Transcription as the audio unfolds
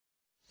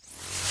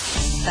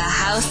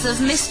House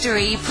of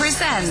Mystery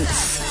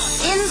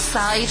presents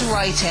Inside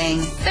Writing,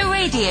 the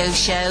radio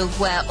show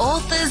where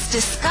authors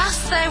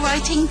discuss their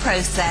writing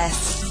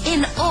process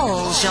in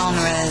all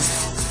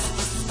genres.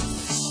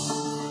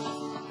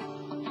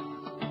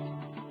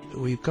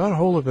 We've got a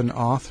hold of an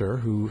author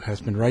who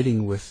has been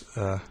writing with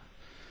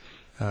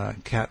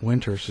Cat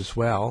Winters as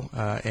well,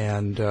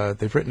 and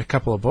they've written a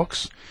couple of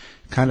books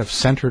kind of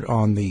centered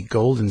on the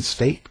Golden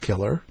State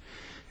Killer,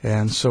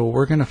 and so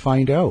we're going to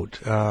find out.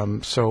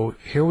 So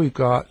here we've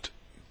got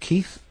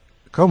Keith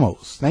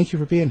Komos. Thank you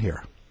for being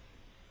here.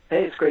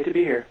 Hey, it's great to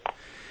be here.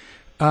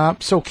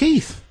 So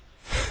Keith,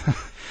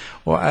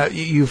 well,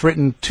 you've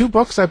written two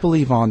books, I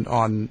believe,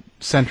 on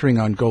centering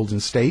on Golden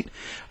State.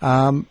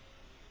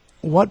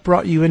 What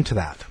brought you into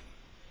that?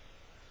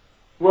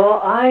 Well,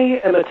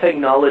 I am a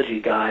technology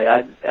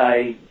guy.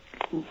 I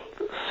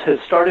have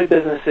started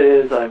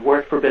businesses, I've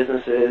worked for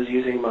businesses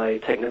using my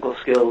technical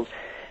skills,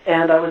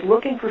 and I was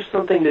looking for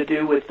something to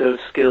do with those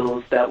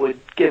skills that would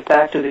give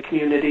back to the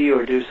community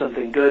or do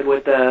something good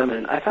with them,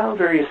 and I found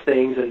various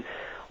things, and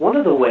one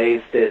of the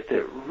ways that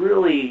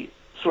really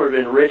sort of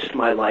enriched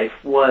my life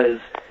was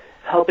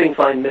helping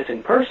find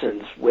missing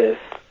persons with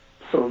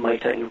some of my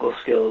technical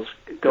skills,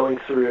 going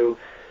through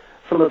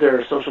some of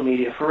their social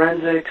media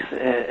forensics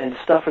and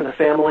stuff for the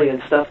family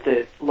and stuff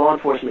that law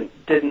enforcement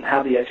didn't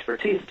have the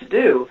expertise to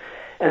do.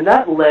 And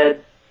that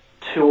led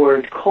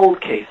toward cold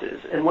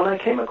cases. And when I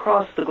came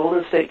across the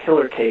Golden State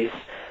Killer case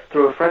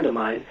through a friend of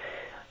mine,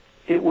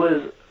 it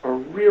was a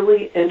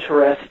really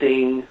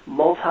interesting,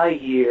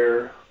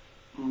 multi-year,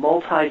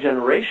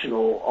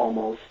 multi-generational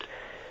almost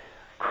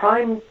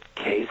crime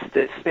case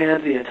that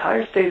spanned the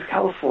entire state of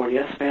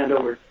California, spanned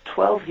over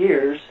 12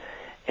 years,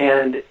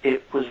 and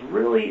it was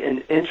really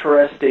an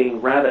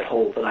interesting rabbit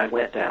hole that I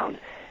went down.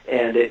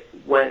 And I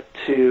went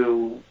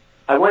to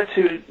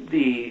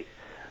the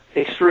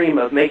extreme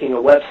of making a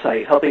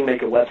website, helping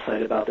make a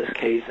website about this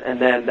case,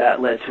 and then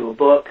that led to a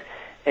book.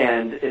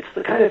 And it's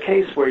the kind of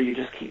case where you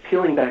just keep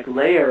peeling back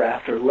layer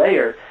after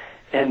layer,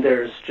 and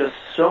there's just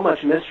so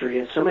much mystery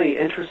and so many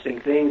interesting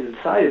things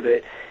inside of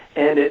it.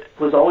 And it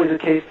was always a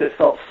case that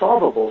felt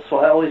solvable, so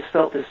I always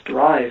felt this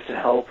drive to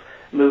help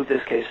move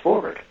this case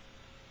forward.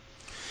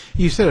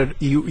 You said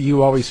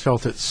you always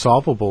felt it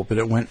solvable, but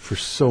it went for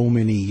so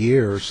many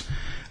years.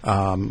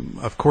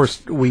 Of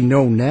course, we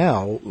know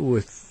now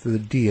with the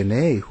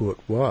DNA who it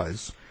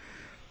was,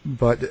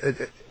 but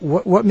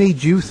what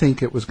made you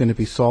think it was going to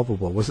be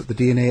solvable? Was it the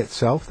DNA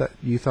itself that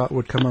you thought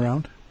would come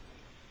around?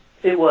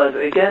 It was.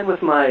 Again,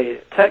 with my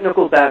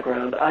technical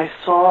background, I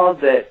saw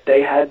that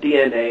they had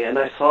DNA, and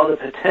I saw the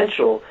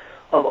potential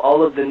of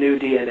all of the new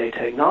DNA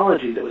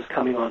technology that was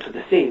coming onto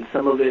the scene.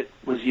 Some of it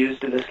was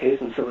used in this case,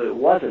 and some of it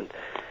wasn't.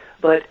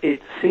 But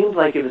it seemed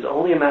like it was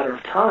only a matter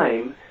of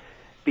time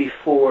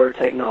before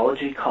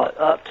technology caught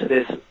up to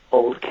this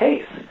old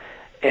case.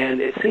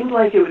 And it seemed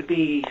like it would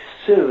be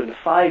soon,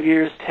 5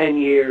 years, 10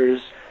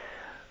 years,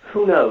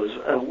 who knows?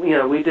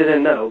 We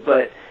didn't know,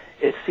 but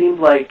it seemed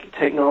like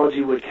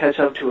technology would catch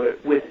up to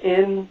it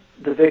within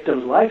the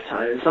victim's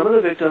lifetime. And some of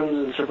the victims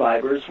and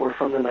survivors were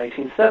from the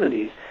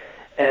 1970s,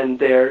 and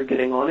they're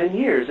getting on in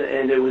years,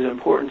 and it was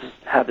important to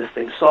have this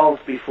thing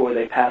solved before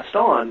they passed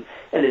on,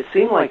 and it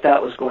seemed like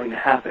that was going to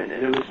happen.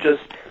 And it was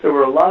just, there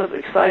were a lot of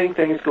exciting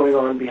things going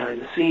on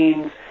behind the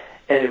scenes,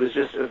 and it was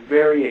just a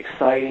very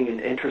exciting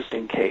and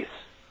interesting case.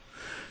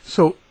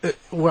 So,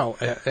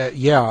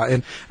 yeah,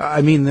 and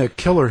I mean, the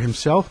killer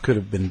himself could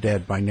have been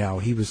dead by now.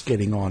 He was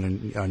getting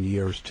on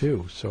years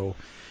too, so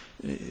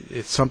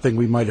it's something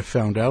we might have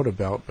found out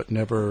about, but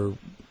never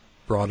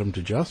brought him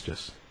to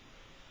justice.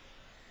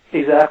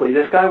 Exactly.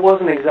 This guy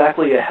wasn't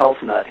exactly a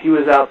health nut. He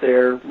was out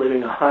there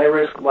living a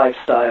high-risk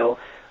lifestyle.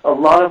 A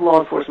lot of law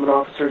enforcement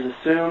officers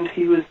assumed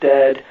he was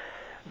dead,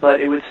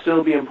 but it would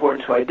still be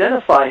important to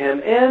identify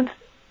him, and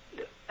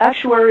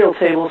actuarial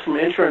tables from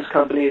insurance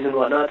companies and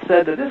whatnot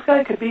said that this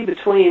guy could be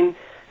between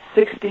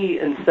 60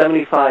 and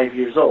 75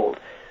 years old.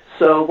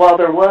 So while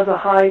there was a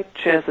high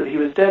chance that he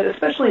was dead,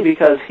 especially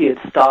because he had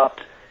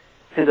stopped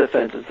his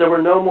offenses, there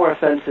were no more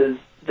offenses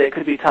that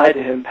could be tied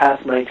to him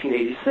past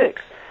 1986.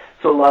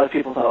 So a lot of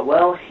people thought,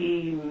 well,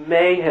 he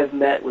may have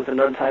met with an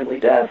untimely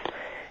death,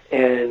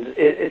 and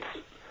it's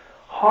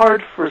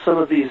hard for some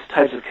of these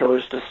types of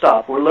killers to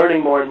stop. We're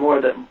learning more and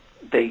more that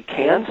they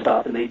can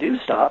stop, and they do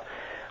stop,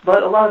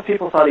 but a lot of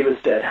people thought he was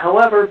dead.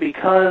 However,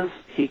 because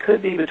he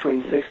could be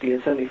between 60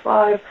 and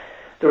 75,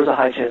 there was a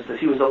high chance that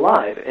he was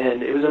alive,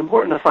 and it was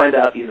important to find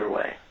out either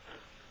way.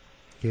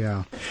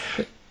 Yeah.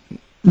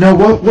 Now,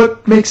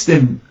 what makes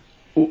them...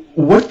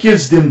 What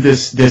gives them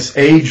this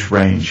age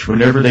range?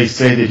 Whenever they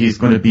say that he's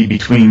going to be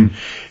between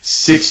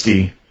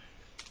 60,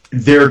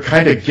 they're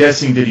kind of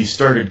guessing that he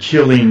started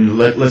killing,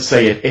 let's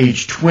say, at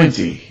age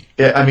 20.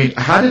 I mean,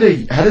 how do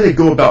they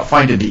go about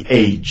finding the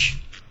age?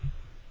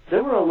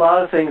 There were a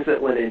lot of things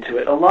that went into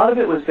it. A lot of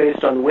it was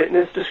based on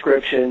witness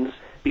descriptions,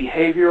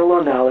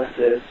 behavioral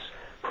analysis,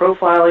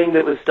 profiling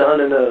that was done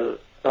in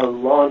a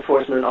law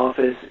enforcement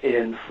office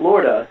in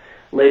Florida.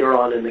 Later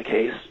on in the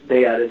case,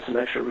 they added some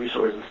extra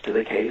resources to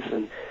the case,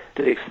 and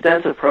did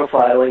extensive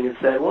profiling and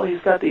said, well,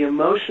 he's got the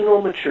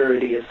emotional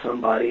maturity of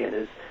somebody in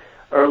his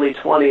early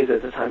 20s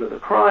at the time of the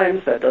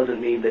crimes. That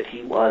doesn't mean that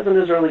he was in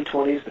his early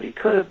 20s, but he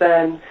could have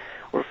been.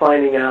 We're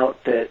finding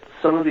out that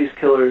some of these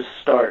killers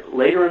start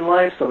later in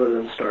life, some of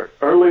them start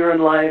earlier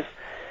in life.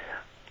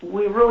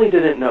 We really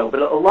didn't know,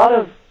 but a lot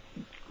of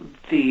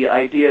the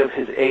idea of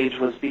his age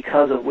was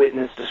because of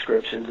witness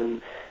descriptions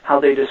and how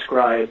they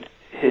described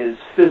his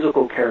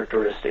physical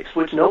characteristics,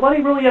 which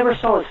nobody really ever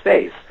saw his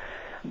face,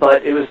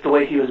 but it was the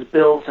way he was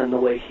built and the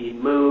way he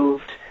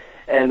moved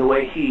and the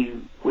way he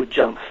would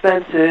jump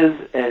fences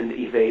and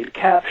evade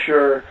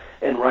capture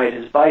and ride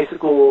his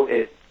bicycle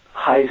at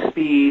high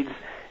speeds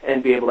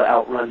and be able to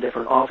outrun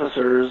different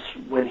officers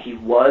when he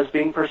was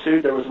being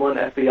pursued. There was one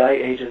FBI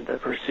agent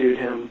that pursued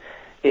him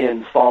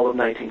in fall of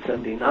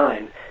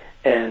 1979,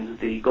 and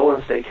the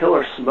Golden State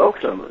Killer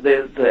smoked him.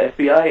 The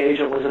FBI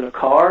agent was in a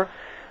car,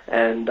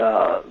 and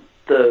the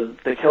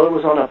killer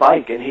was on a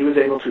bike, and he was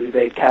able to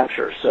evade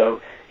capture.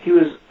 So he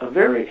was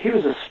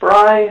a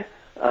spry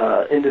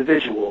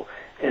individual,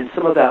 and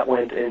some of that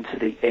went into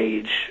the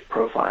age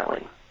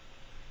profiling.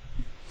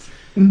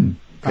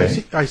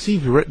 Okay. I see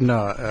you've written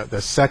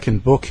the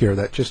second book here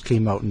that just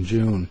came out in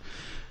June,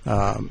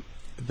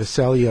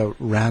 Visalia,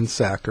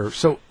 Ransacker.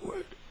 So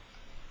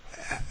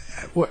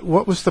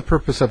what was the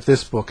purpose of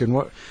this book,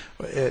 and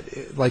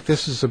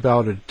this is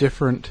about a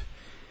different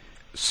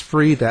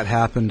spree that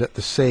happened at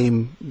the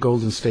same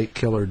Golden State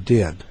Killer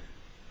did?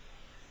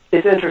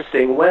 It's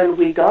interesting. When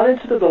we got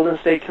into the Golden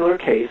State Killer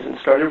case and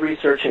started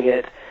researching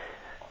it,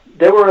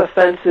 there were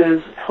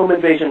offenses, home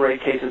invasion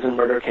rape cases and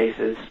murder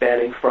cases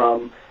spanning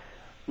from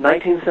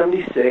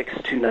 1976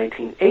 to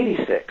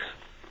 1986.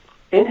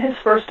 In his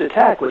first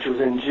attack, which was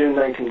in June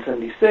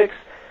 1976,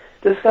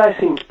 this guy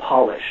seemed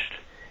polished.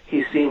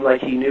 He seemed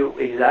like he knew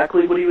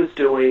exactly what he was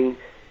doing.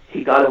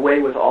 He got away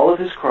with all of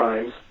his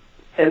crimes.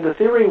 And the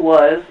theory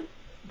was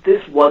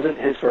this wasn't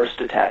his first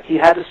attack. He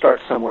had to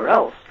start somewhere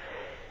else.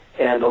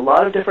 And a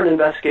lot of different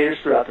investigators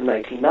throughout the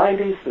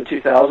 1990s, the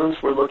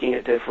 2000s, were looking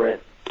at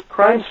different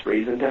crime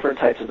sprees and different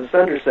types of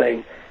offenders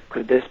saying,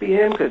 could this be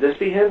him? Could this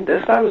be him?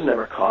 This guy was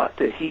never caught.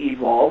 Did he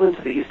evolve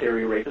into the East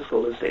Area Rapist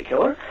Golden State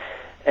Killer?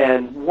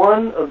 And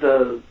one of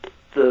the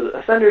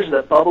offenders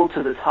that bubbled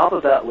to the top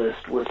of that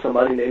list was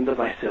somebody named the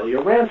Visalia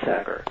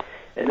Ransacker.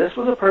 And this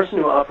was a person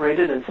who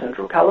operated in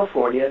Central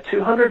California,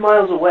 200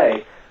 miles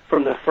away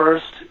from the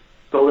first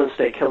Golden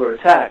State Killer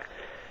attack.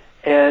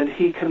 And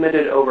he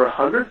committed over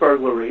 100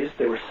 burglaries.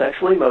 They were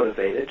sexually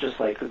motivated, just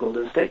like the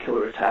Golden State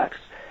Killer attacks.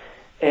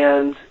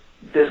 And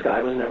this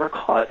guy was never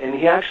caught. And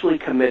he actually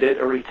committed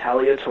a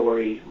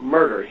retaliatory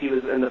murder. He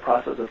was in the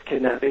process of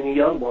kidnapping a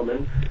young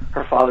woman.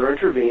 Her father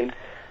intervened.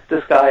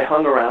 This guy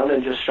hung around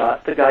and just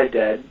shot the guy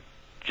dead,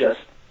 just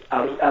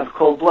out of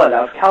cold blood,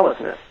 out of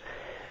callousness.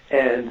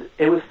 And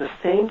it was the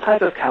same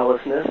type of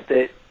callousness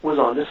that was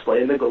on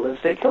display in the Golden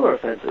State Killer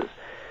offenses.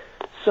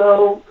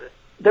 So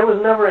there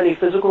was never any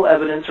physical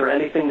evidence or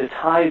anything to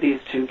tie these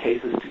two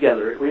cases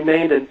together. It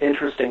remained an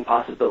interesting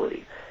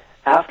possibility.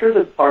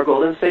 After our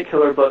Golden State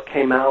Killer book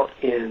came out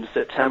in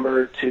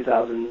September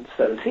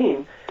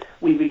 2017,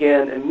 we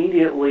began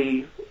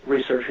immediately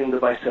researching the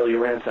Visalia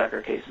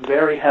Ransacker case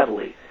very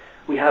heavily.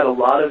 We had a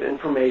lot of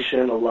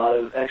information, a lot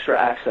of extra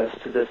access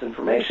to this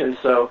information,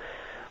 so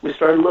we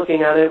started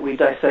looking at it. We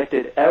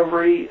dissected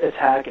every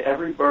attack,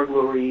 every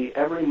burglary,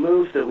 every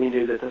move that we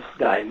knew that this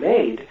guy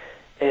made,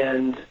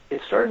 and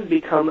it started to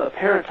become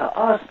apparent to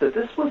us that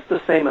this was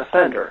the same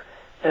offender,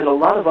 and a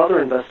lot of other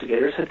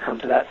investigators had come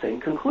to that same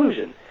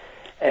conclusion.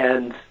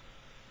 And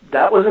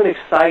that was an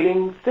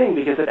exciting thing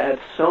because it had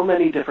so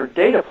many different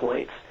data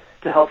points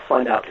to help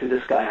find out who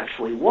this guy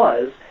actually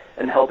was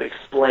and help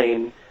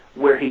explain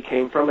where he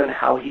came from and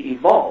how he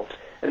evolved.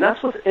 And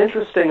that's what's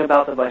interesting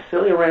about the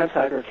Visalia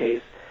Ransacker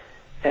case,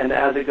 and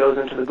as it goes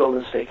into the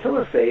Golden State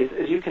Killer phase,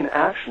 is you can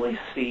actually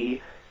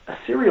see a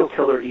serial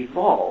killer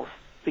evolve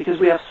because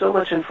we have so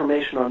much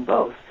information on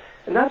both.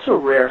 And that's a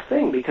rare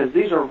thing because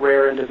these are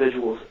rare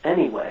individuals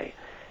anyway.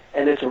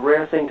 And it's a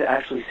rare thing to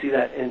actually see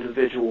that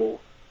individual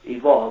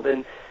evolve.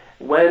 And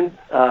when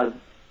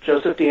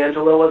Joseph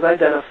D'Angelo was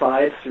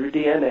identified through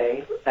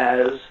DNA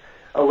as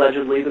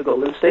allegedly the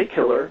Golden State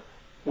Killer,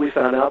 we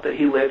found out that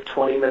he lived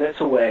 20 minutes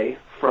away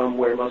from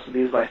where most of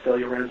these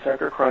Visalia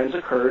Ransacker crimes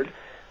occurred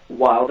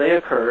while they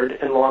occurred,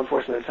 and law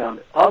enforcement found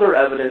other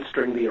evidence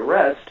during the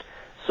arrest,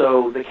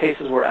 so the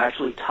cases were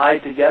actually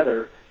tied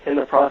together in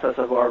the process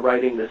of our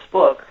writing this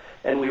book,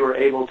 and we were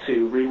able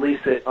to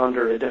release it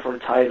under a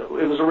different title.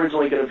 It was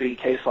originally going to be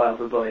Case Files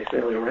of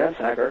Visalia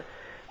Ransacker.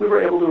 We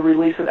were able to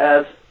release it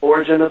as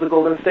Origin of the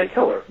Golden State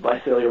Killer,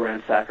 Visalia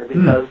Ransacker,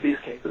 because these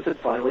cases had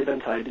finally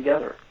been tied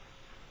together.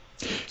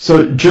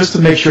 So just to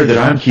make sure that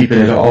I'm keeping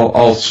it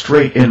all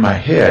straight in my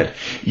head,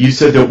 you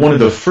said that one of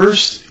the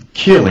first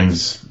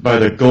killings by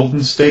the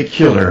Golden State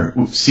Killer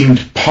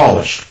seemed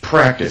polished,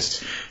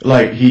 practiced,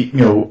 like he,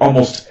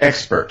 almost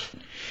expert.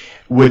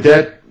 Would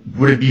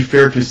it be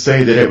fair to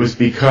say that it was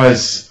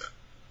because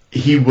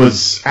he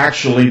was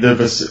actually the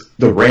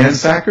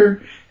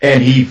Ransacker,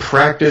 and he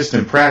practiced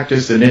and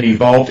then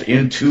evolved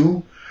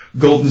into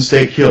Golden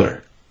State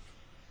Killer.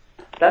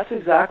 That's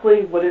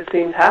exactly what it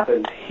seems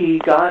happened. He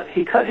cut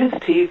his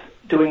teeth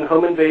doing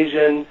home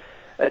invasion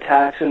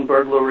attacks and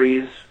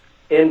burglaries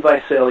in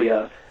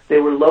Visalia. They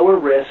were lower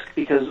risk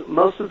because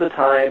most of the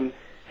time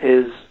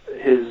his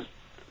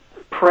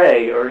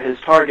prey or his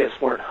targets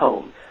weren't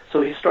home.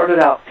 So he started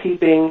out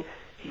peeping.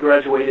 He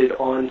graduated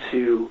on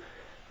to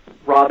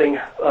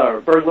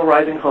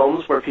burglarizing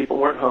homes where people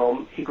weren't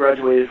home. He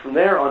graduated from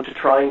there onto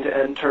trying to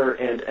enter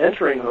and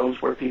entering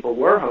homes where people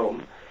were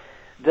home.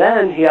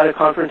 Then he had a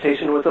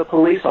confrontation with a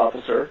police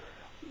officer,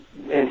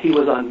 and he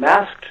was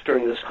unmasked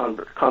during this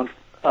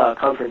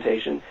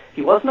confrontation.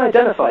 He wasn't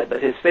identified,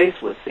 but his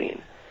face was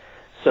seen.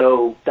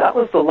 So that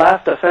was the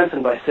last offense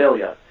in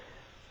Visalia.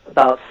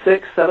 About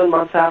 6-7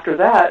 months after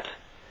that,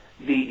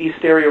 the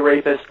East Area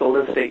Rapist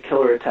Golden State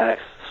Killer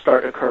attacks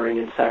start occurring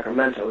in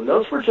Sacramento. And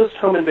those were just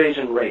home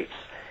invasion rapes.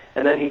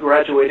 And then he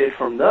graduated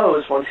from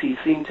those. Once he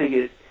seemed to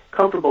get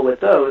comfortable with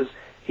those,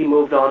 he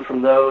moved on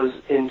from those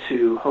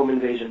into home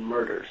invasion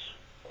murders.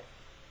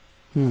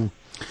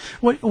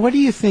 What do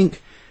you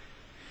think?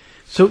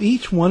 So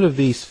each one of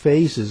these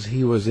phases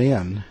he was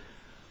in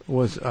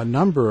was a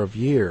number of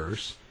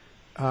years.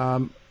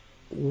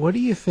 What do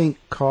you think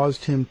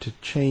caused him to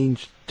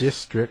change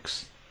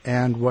districts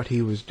and what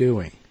he was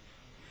doing?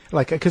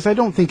 Because I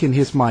don't think in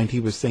his mind he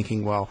was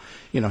thinking, well,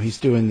 he's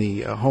doing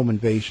the home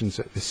invasions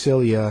at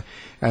Visalia,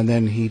 and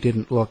then he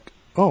didn't look,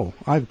 oh,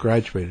 I've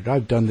graduated.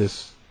 I've done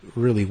this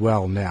really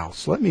well now.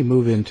 So let me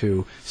move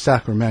into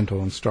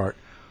Sacramento and start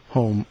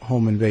home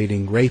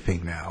invading,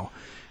 raping now.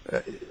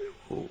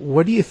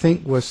 What do you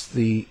think was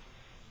the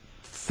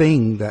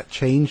thing that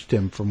changed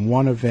him from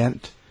one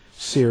event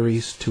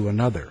series to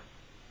another?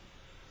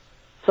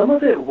 Some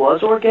of it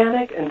was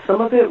organic, and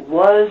some of it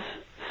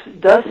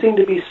does seem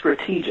to be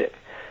strategic.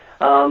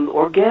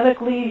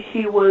 Organically,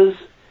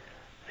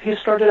 he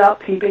started out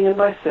peeping in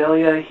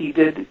Visalia. He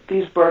did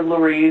these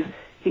burglaries.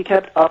 He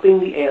kept upping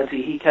the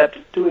ante. He kept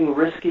doing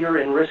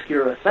riskier and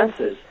riskier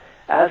offenses.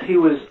 As he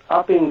was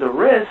upping the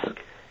risk,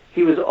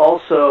 he was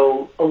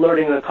also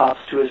alerting the cops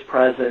to his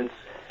presence.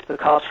 The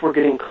cops were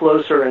getting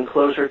closer and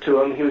closer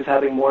to him. He was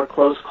having more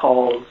close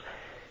calls.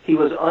 He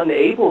was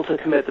unable to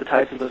commit the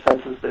types of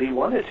offenses that he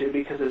wanted to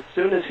because as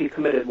soon as he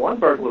committed one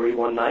burglary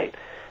one night,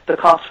 the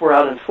cops were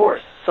out in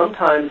force.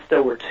 Sometimes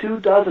there were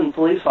 24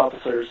 police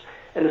officers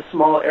in a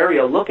small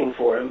area looking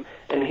for him,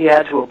 and he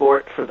had to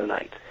abort for the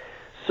night.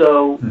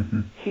 So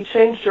he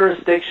changed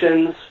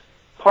jurisdictions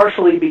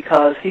partially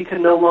because he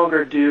could no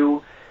longer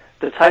do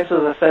the types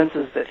of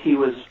offenses that he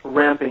was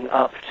ramping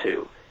up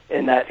to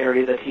in that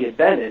area that he had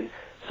been in.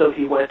 So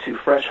he went to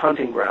fresh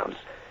hunting grounds.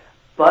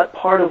 But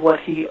part of what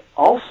he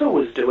also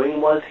was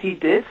doing was he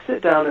did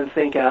sit down and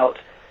think out,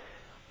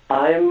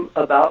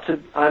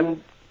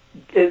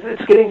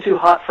 it's getting too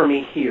hot for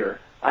me here.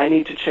 I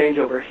need to change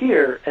over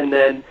here and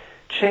then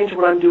change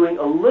what I'm doing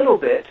a little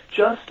bit,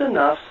 just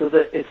enough so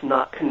that it's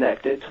not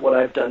connected to what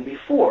I've done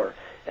before.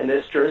 And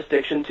this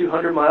jurisdiction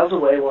 200 miles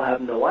away will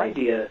have no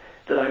idea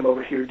that I'm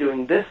over here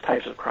doing this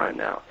types of crime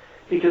now.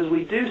 Because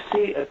we do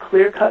see a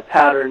clear-cut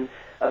pattern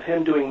of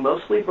him doing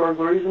mostly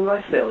burglaries in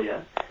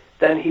Visalia,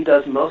 then he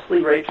does mostly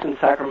rapes in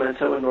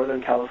Sacramento and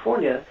Northern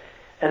California,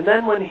 and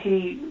then when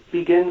he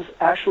begins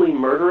actually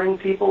murdering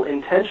people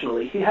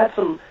intentionally, he had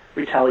some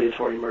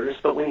retaliatory murders,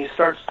 but when he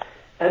starts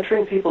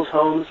entering people's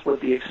homes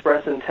with the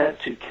express intent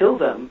to kill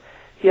them,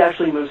 he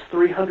actually moves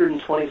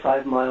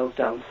 325 miles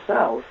down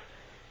south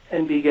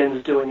and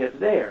begins doing it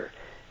there.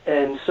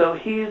 And so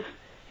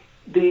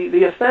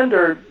the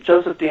offender,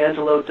 Joseph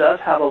D'Angelo, does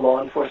have a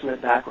law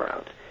enforcement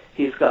background.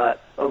 He's got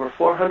over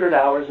 400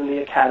 hours in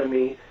the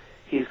academy.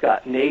 He's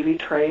got Navy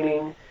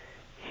training.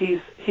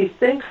 He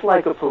thinks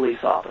like a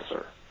police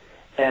officer.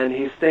 And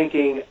he's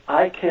thinking,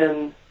 I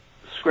can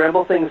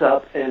scramble things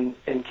up and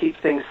keep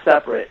things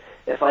separate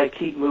if I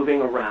keep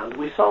moving around.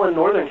 We saw in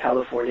Northern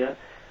California,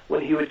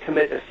 when he would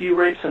commit a few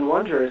rapes in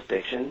one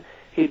jurisdiction,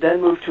 he'd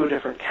then move to a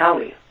different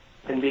county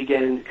and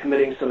begin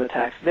committing some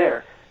attacks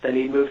there. Then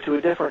he'd move to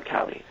a different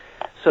county.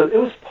 So it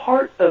was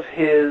part of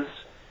his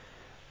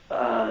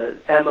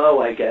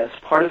MO, I guess,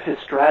 part of his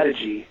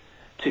strategy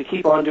to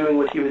keep on doing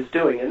what he was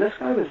doing. And this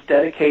guy was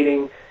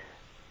dedicating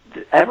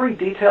every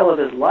detail of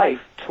his life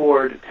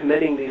toward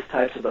committing these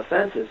types of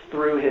offenses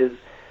through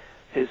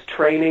his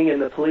training in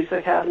the police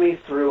academy,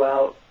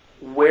 throughout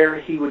where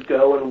he would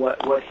go and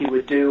what he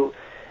would do,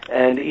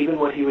 and even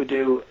what he would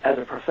do as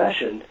a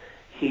profession.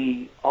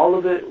 All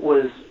of it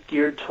was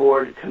geared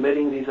toward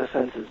committing these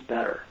offenses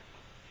better.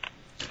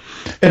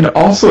 And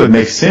also it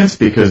makes sense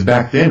because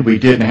back then we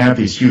didn't have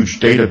these huge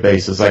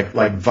databases like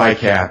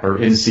VICAP or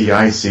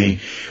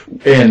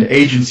NCIC, and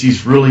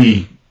agencies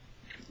really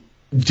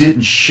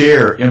didn't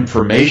share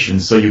information,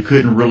 so you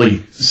couldn't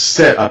really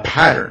set a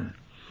pattern.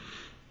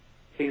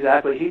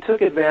 Exactly. He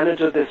took advantage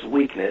of this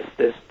weakness,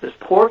 this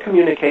poor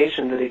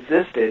communication that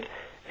existed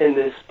in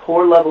this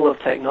poor level of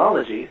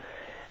technology,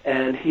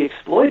 and he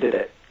exploited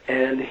it.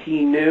 And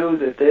he knew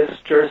that this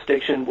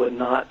jurisdiction would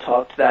not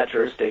talk to that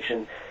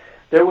jurisdiction.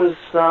 There were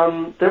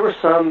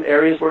some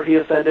areas where he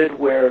offended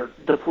where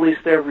the police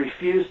there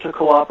refused to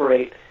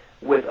cooperate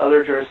with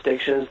other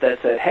jurisdictions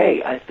that said,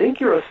 hey, I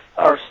think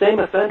our same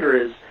offender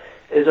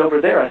is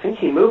over there. I think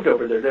he moved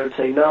over there. They would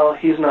say, no,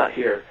 he's not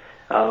here.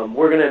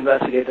 We're going to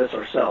investigate this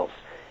ourselves.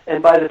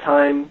 And by the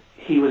time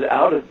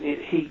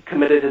he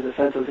committed his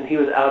offenses and he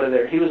was out of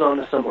there, he was on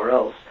to somewhere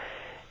else.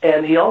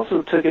 And he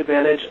also took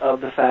advantage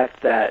of the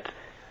fact that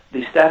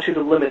the statute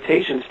of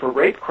limitations for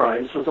rape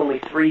crimes was only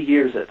 3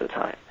 years at the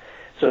time.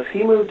 So if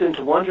he moved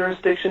into one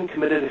jurisdiction,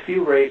 committed a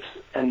few rapes,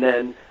 and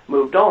then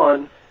moved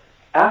on,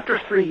 after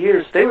 3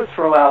 years, they would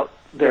throw out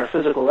their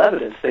physical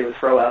evidence. They would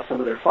throw out some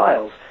of their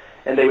files,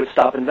 and they would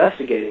stop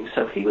investigating.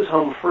 So he was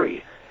home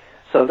free.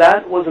 So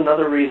that was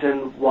another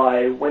reason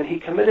why when he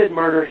committed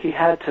murder, he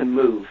had to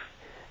move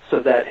so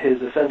that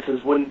his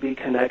offenses wouldn't be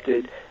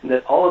connected and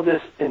that all of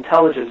this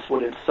intelligence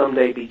would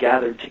someday be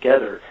gathered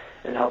together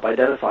and help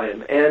identify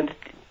him. And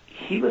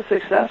he was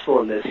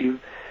successful in this.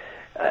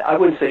 I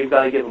wouldn't say you've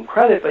got to give him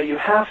credit, but you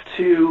have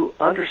to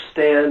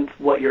understand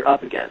what you're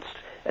up against.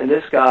 And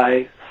this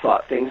guy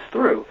thought things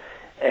through,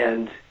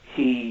 and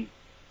he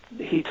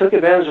took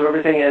advantage of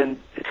everything, and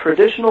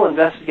traditional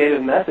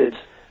investigative methods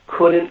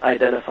couldn't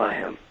identify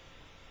him.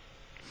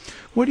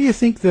 What do you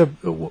think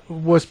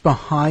was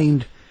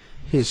behind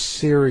his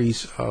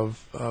series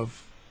of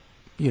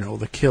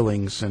the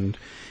killings and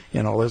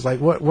it's like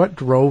what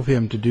drove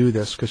him to do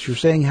this? Because you're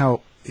saying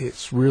how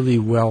it's really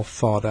well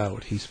thought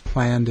out. He's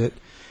planned it,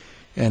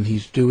 and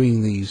he's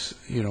doing these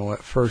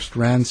at first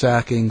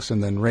ransackings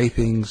and then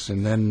rapings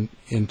and then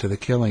into the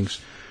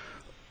killings.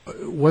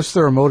 Was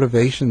there a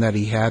motivation that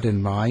he had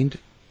in mind?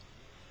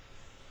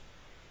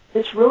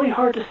 It's really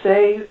hard to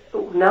say.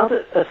 Now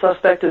that a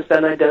suspect has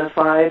been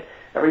identified,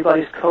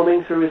 everybody's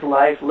combing through his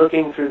life,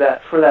 looking through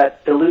for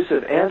that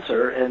elusive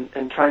answer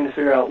and trying to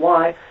figure out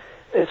why.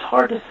 It's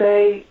hard to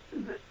say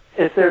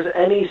if there's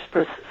any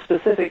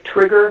specific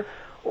trigger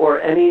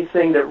or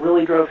anything that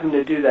really drove him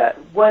to do that.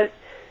 What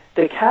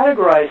they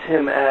categorize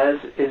him as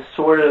is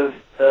sort of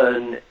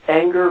an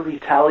anger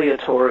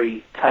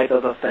retaliatory type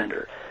of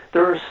offender.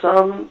 There are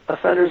some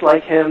offenders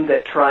like him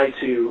that try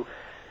to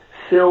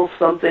fill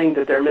something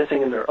that they're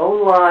missing in their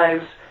own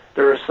lives.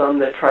 There are some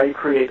that try to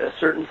create a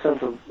certain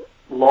sense of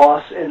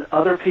loss in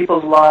other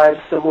people's lives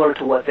similar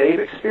to what they've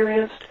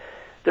experienced.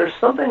 There's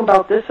something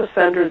about this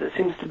offender that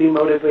seems to be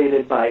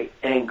motivated by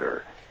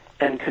anger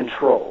and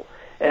control.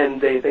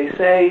 And they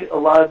say a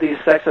lot of these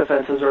sex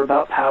offenses are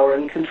about power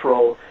and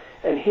control,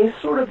 and he's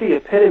sort of the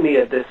epitome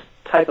of this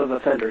type of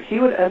offender. He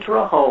would enter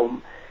a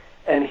home,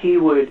 and he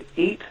would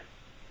eat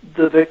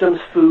the victim's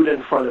food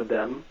in front of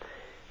them.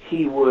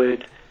 He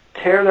would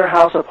tear their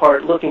house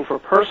apart looking for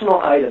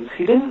personal items.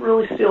 He didn't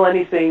really steal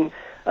anything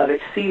of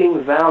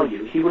exceeding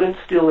value. He wouldn't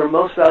steal their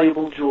most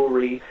valuable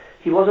jewelry.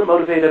 He wasn't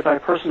motivated by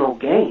personal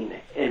gain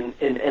in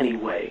any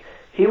way.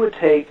 He would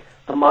take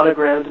a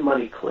monogrammed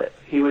money clip.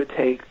 He would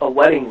take a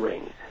wedding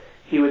ring.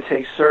 He would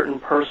take certain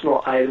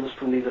personal items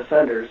from these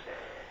offenders,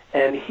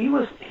 and he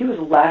was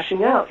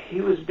lashing out.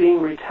 He was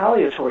being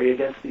retaliatory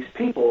against these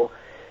people,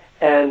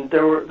 and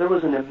there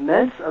was an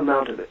immense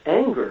amount of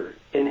anger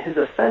in his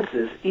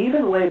offenses,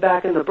 even way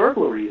back in the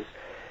burglaries,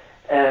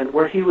 and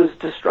where he was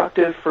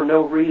destructive for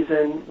no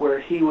reason, where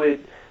he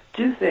would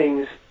do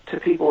things to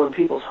people in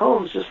people's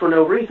homes just for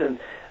no reason.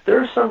 There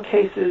are some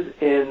cases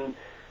in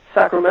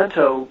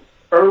Sacramento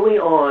early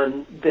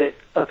on that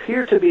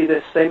appear to be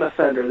this same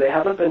offender. They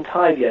haven't been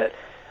tied yet,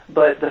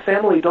 but the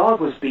family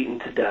dog was beaten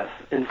to death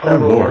in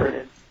several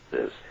different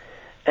instances.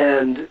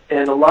 And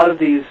in a lot of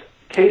these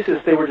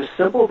cases, they were just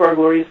simple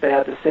burglaries. They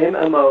had the same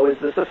MO as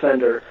this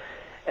offender,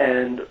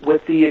 and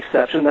with the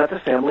exception that the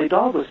family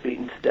dog was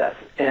beaten to death.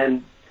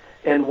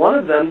 And one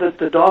of them,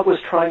 the dog was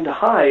trying to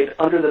hide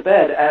under the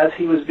bed as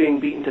he was being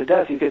beaten to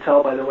death. You could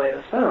tell by the way it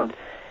was found.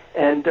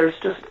 And there's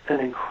just an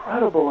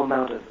incredible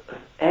amount of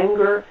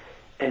anger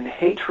and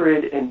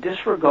hatred and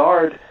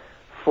disregard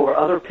for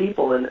other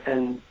people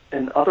and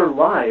other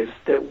lives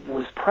that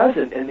was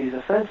present in these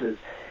offenses.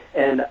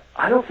 And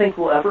I don't think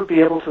we'll ever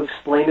be able to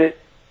explain it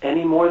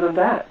any more than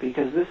that,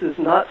 because this is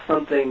not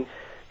something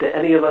that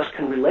any of us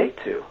can relate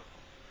to.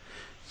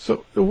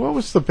 So what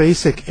was the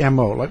basic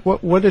MO? Like,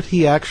 what did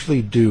he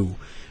actually do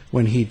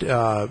when he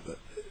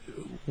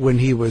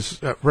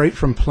was right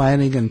from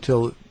planning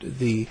until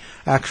the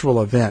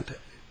actual event?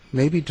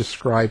 Maybe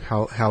describe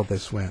how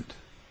this went.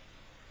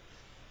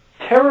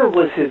 Terror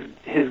was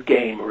his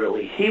game,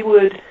 really. He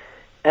would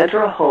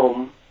enter a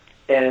home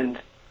and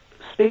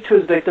speak to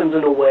his victims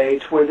in a way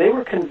to where they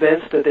were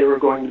convinced that they were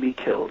going to be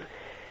killed.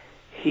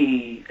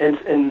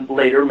 And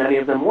later many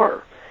of them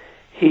were.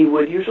 He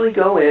would usually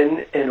go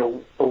in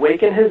and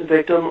awaken his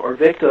victim or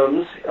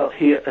victims.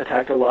 He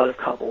attacked a lot of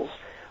couples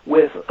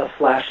with a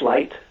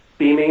flashlight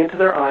beaming into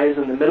their eyes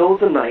in the middle of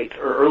the night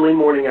or early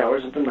morning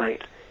hours of the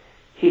night.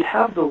 He'd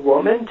have the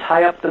woman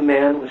tie up the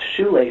man with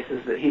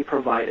shoelaces that he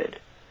provided,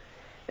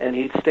 and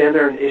he'd stand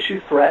there and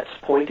issue threats,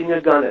 pointing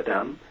a gun at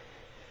them.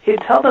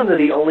 He'd tell them that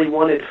he only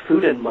wanted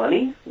food and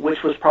money,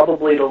 which was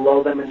probably to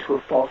lull them into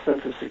a false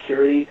sense of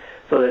security,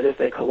 so that if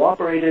they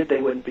cooperated,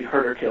 they wouldn't be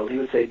hurt or killed. He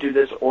would say, do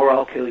this or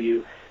I'll kill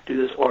you, do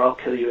this or I'll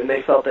kill you. And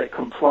they felt that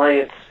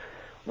compliance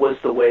was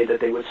the way that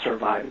they would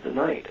survive the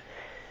night.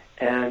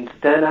 And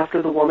then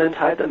after the woman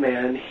tied the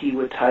man, he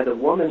would tie the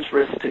woman's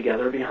wrists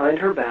together behind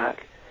her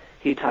back.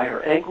 He'd tie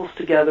her ankles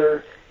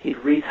together. He'd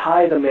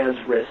retie the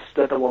man's wrists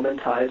that the woman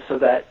tied so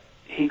that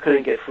he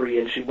couldn't get free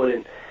and she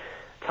wouldn't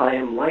tie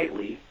him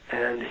lightly.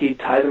 And he'd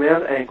tie the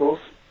man's ankles.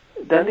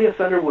 Then the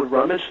offender would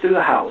rummage through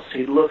the house.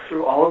 He'd look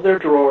through all of their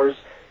drawers.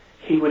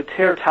 He would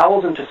tear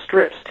towels into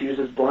strips to use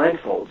as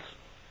blindfolds.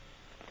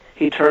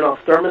 He'd turn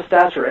off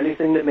thermostats or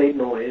anything that made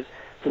noise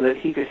so that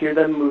he could hear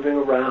them moving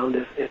around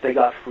if they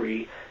got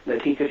free, and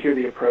that he could hear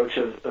the approach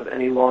of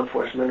any law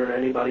enforcement or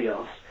anybody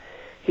else.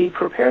 He'd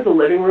prepare the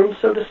living room,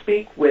 so to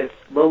speak, with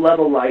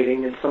low-level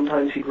lighting, and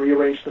sometimes he'd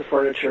rearrange the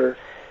furniture,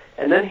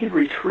 and then he'd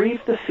retrieve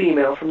the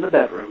female from the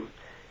bedroom,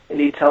 and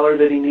he'd tell her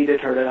that he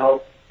needed her to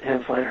help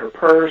him find her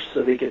purse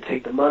so that he could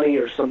take the money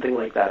or something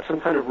like that,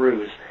 some kind of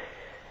ruse.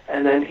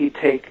 And then he'd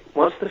take,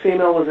 once the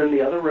female was in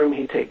the other room,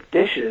 he'd take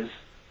dishes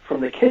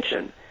from the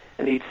kitchen,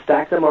 and he'd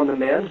stack them on the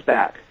man's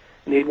back,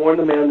 and he'd warn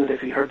the man that if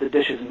he heard the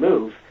dishes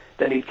move,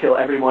 then he'd kill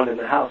everyone in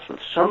the house,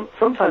 which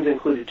sometimes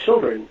included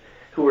children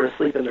who were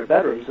asleep in their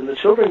bedrooms, and the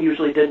children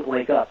usually didn't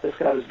wake up. This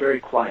guy was very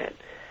quiet.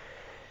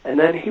 And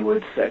then he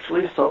would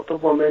sexually assault the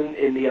woman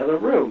in the other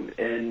room,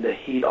 and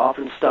he'd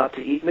often stop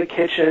to eat in the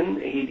kitchen,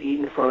 he'd eat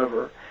in front of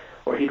her,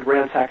 or he'd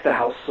ransack the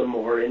house some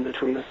more in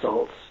between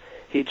assaults.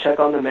 He'd check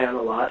on the man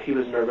a lot. He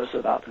was nervous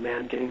about the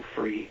man getting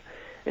free.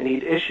 And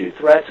he'd issue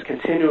threats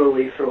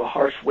continually through a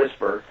harsh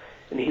whisper,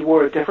 and he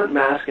wore a different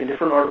mask and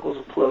different articles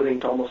of clothing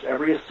to almost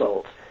every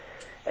assault.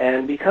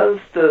 And because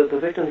the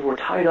victims were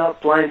tied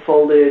up,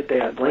 blindfolded, they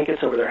had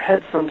blankets over their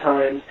heads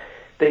sometimes,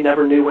 they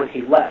never knew when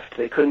he left.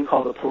 They couldn't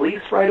call the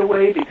police right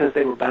away because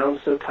they were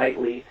bound so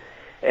tightly.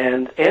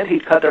 And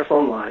he'd cut their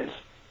phone lines.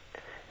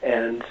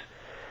 And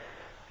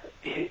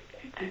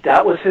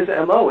that was his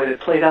M.O., and it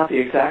played out the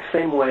exact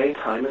same way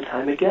time and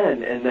time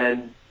again. And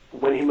then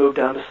when he moved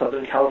down to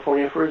Southern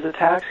California for his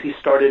attacks, he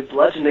started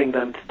bludgeoning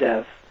them to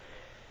death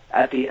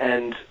at the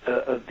end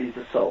of these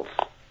assaults,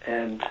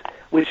 and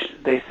which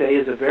they say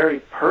is a very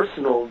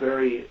personal,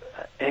 very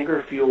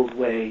anger-fueled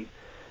way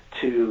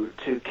to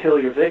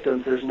kill your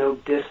victims. There's no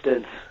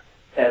distance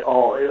at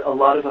all. A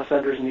lot of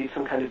offenders need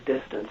some kind of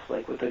distance,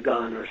 like with a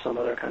gun or some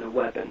other kind of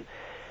weapon.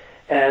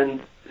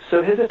 And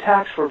so his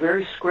attacks were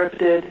very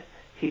scripted.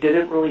 He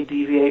didn't really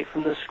deviate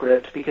from the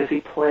script because he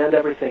planned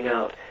everything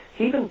out.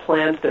 He even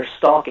planned their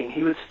stalking.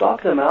 He would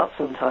stalk them out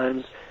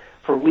sometimes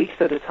for weeks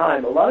at a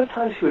time. A lot of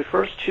times he would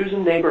first choose a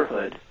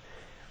neighborhood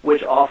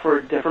which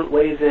offered different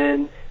ways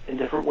in and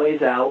different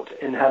ways out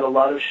and had a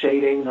lot of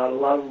shading, not a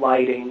lot of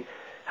lighting,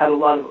 had a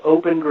lot of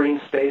open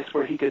green space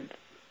where he could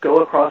go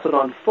across it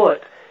on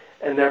foot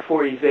and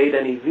therefore evade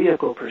any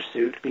vehicle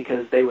pursuit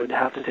because they would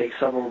have to take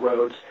several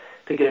roads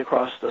to get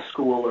across the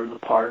school or the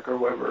park or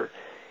wherever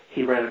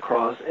he ran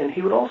across. And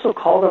he would also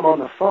call them on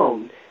the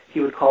phone.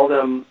 He would call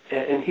them,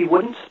 and he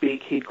wouldn't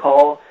speak. He'd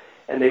call,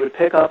 and they would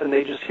pick up, and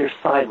they'd just hear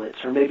silence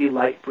or maybe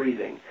light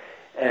breathing.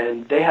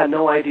 And they had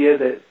no idea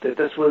that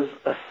this was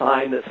a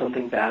sign that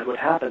something bad would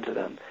happen to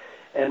them.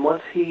 And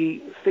once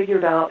he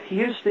figured out, he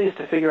used these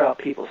to figure out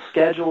people's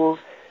schedules.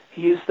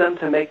 He used them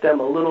to make them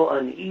a little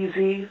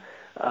uneasy,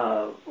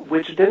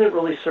 which didn't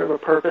really serve a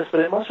purpose,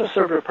 but it must have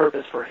served a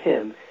purpose for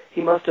him.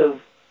 He must have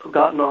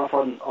gotten off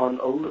on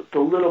the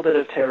little bit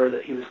of terror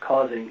that he was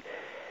causing.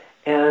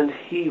 And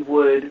he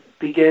would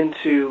begin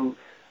to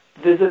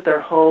visit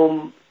their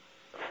home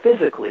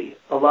physically.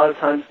 A lot of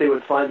times they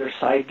would find their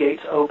side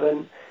gates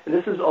open, and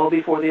this is all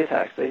before the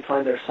attacks. They'd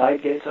find their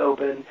side gates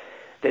open,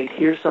 they'd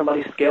hear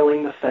somebody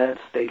scaling the fence,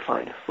 they'd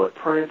find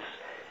footprints,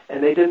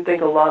 and they didn't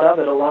think a lot of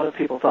it. A lot of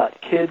people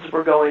thought kids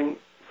were going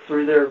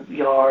through their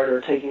yard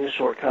or taking a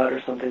shortcut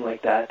or something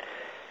like that,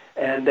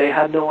 and they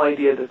had no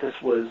idea that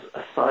this was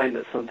a sign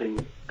that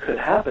something could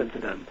happen to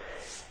them.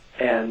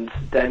 And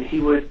then he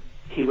would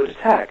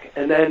attack.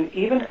 And then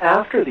even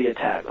after the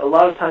attack, a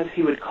lot of times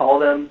he would call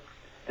them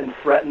and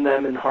threaten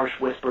them in harsh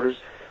whispers.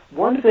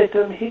 One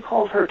victim, he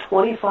called her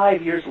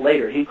 25 years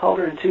later. He called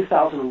her in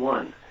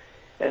 2001.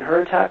 And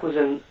her attack was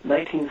in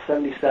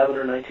 1977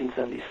 or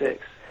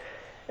 1976.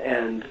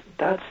 And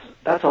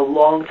that's a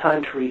long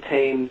time to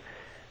retain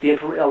the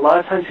information. A lot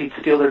of times he'd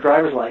steal their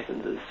driver's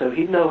licenses, so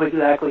he'd know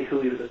exactly who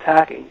he was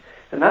attacking.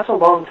 And that's a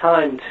long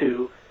time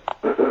to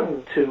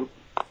to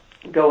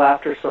go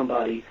after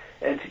somebody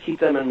and to keep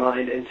them in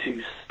mind and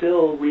to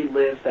still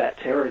relive that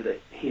terror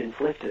that he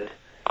inflicted.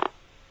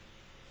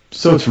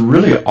 So it's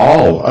really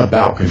all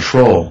about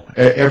control.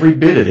 Every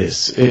bit of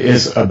this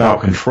is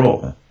about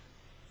control.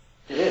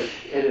 It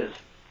is.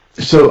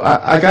 So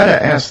I got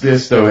to ask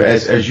this, though,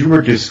 as you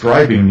were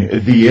describing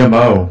the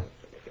M.O.,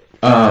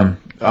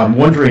 I'm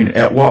wondering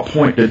at what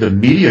point did the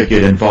media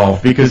get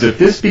involved? Because if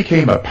this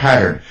became a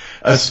pattern,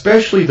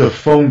 especially the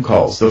phone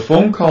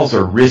calls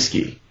are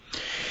risky.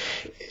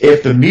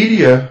 If the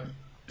media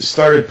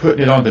started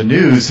putting it on the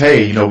news,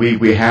 hey,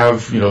 we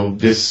have,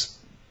 this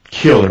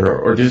killer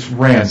or this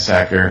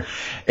ransacker,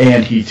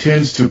 and he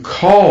tends to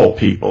call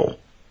people.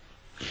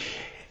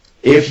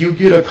 If you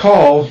get a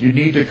call, you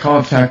need to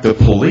contact the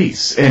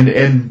police.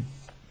 And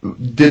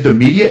did the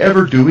media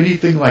ever do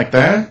anything like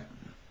that?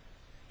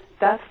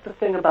 That's the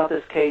thing about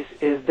this case,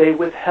 is they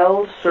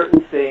withheld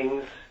certain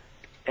things,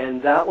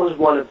 and that was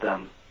one of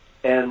them.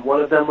 And one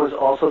of them was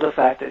also the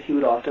fact that he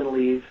would often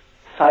leave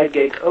side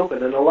gates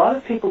open. And a lot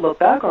of people look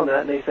back on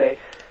that and they say,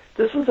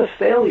 this was a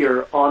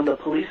failure on the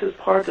police's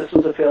part, this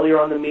was a failure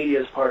on the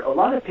media's part. A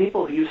lot of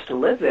people who used to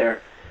live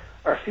there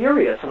are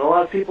furious, and a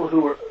lot of people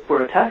who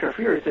were attacked are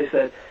furious. They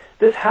said,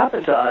 this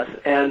happened to us,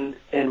 and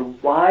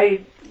why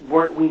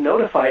weren't we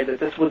notified that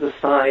this was a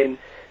sign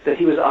that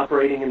he was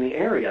operating in the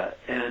area?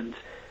 And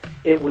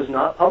it was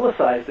not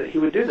publicized that he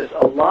would do this.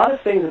 A lot of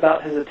things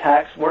about his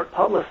attacks weren't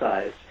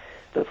publicized.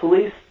 The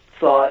police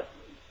thought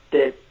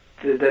that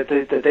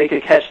they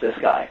could catch this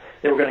guy.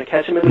 They were going to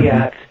catch him in the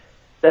act.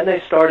 Then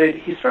he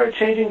started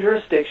changing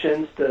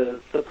jurisdictions.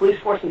 The police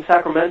force in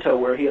Sacramento,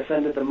 where he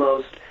offended the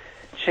most,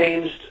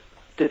 changed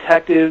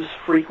detectives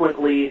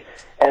frequently,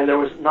 and there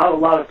was not a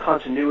lot of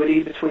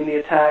continuity between the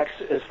attacks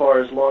as far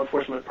as law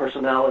enforcement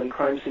personnel and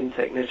crime scene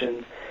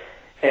technicians.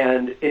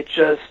 And it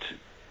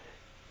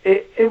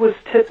was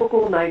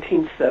typical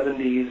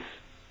 1970s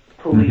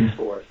police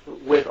force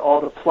with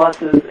all the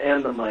pluses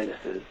and the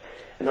minuses.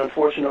 And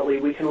unfortunately,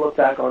 we can look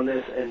back on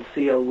this and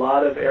see a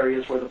lot of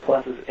areas where the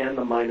pluses and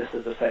the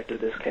minuses affected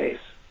this case.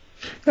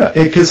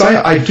 Because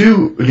I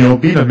do,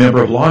 being a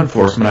member of law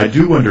enforcement, I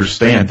do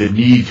understand the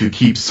need to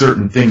keep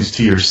certain things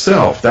to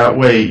yourself. That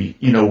way,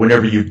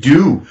 whenever you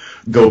do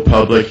go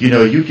public,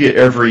 you get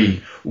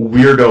every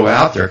weirdo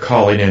out there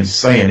calling in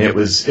saying it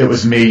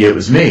was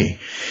me.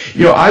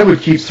 I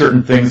would keep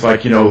certain things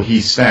like,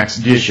 he stacks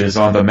dishes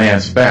on the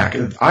man's back.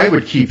 I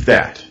would keep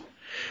that.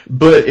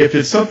 But if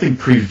it's something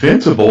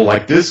preventable,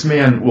 like this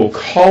man will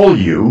call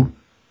you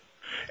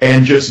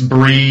and just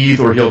breathe,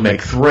 or he'll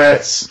make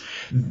threats,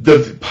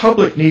 the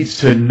public needs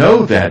to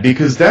know that,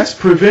 because that's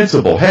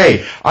preventable.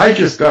 Hey, I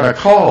just got a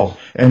call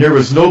and there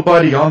was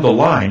nobody on the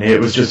line. It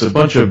was just a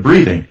bunch of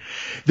breathing.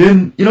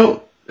 Then,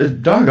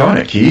 doggone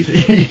it, Keith.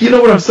 You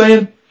know what I'm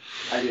saying?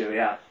 I do,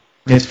 yeah.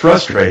 It's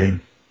frustrating.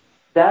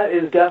 That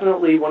is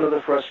definitely one of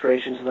the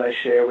frustrations that I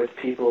share with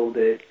people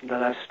that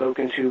I've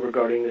spoken to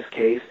regarding this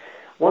case.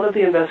 One of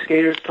the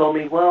investigators told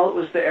me, well, it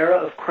was the era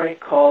of crank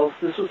calls.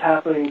 This was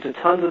happening to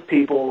tons of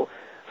people.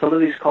 Some of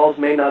these calls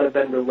may not have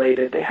been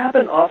related. They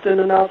happened often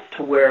enough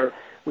to where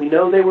we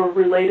know they were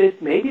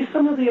related. Maybe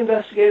some of the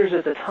investigators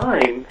at the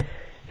time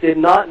did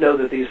not know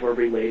that these were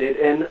related,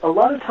 and a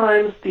lot of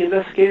times the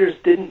investigators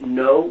didn't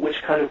know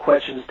which kind of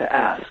questions to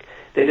ask.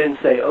 They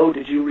didn't say, oh,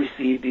 did you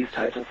receive these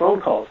types of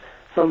phone calls?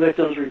 Some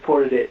victims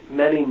reported it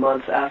many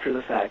months after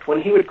the fact. When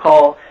he would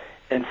call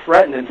and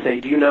threaten and say,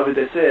 do you know who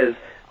this is?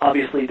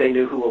 Obviously they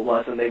knew who it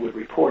was and they would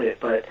report it.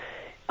 But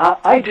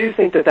I do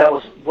think that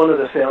was one of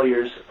the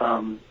failures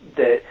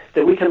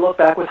that we can look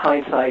back with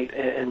hindsight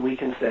and we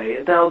can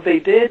say. Now, they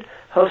did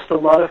host a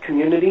lot of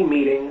community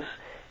meetings,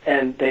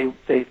 and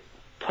they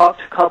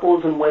talked to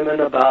couples and women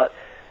about,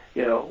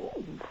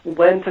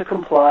 when to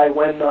comply,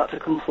 when not to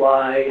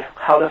comply,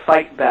 how to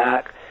fight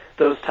back,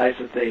 those types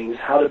of things,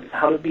 how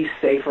to be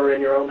safer in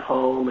your own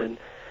home. And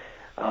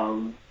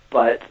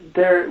but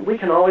we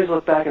can always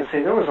look back and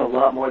say there was a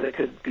lot more that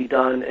could be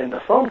done, and the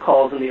phone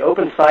calls and the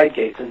open side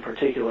gates in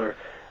particular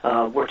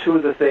were two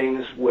of the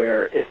things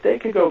where if they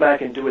could go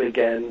back and do it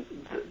again,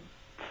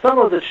 some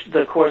of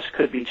the course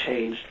could be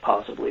changed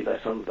possibly by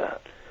some of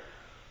that.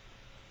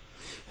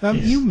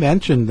 You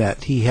mentioned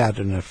that he had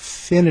an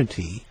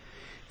affinity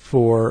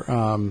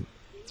for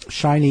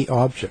shiny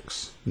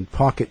objects and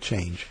pocket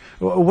change.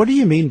 What do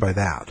you mean by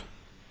that?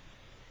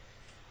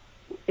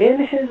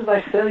 In his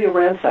Visalia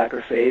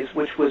Ransacker phase,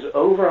 which was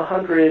over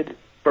 100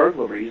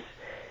 burglaries,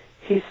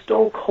 he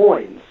stole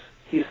coins.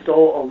 He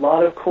stole a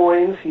lot of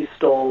coins. He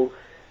stole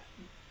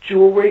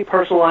jewelry,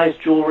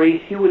 personalized jewelry.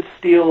 He would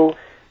steal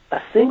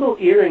a single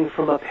earring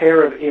from a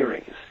pair of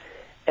earrings.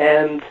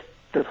 And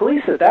the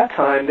police at that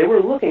time, they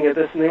were looking at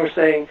this and they were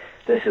saying,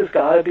 this has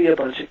got to be a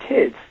bunch of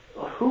kids.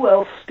 Who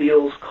else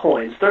steals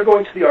coins? They're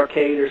going to the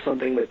arcade or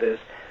something with this.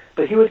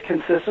 But he would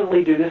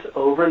consistently do this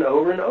over and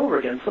over and over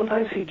again.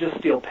 Sometimes he'd just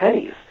steal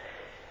pennies.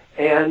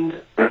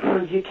 And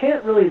you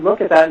can't really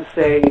look at that and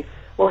say,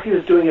 well, he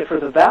was doing it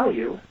for the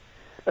value,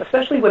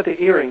 especially with the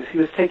earrings. He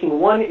was taking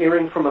one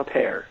earring from a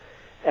pair.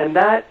 And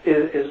that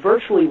is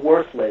virtually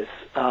worthless.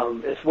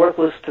 It's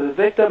worthless to the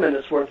victim and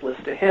it's worthless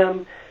to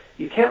him.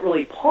 You can't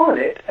really pawn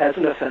it as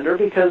an offender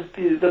because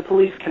the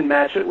police can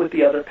match it with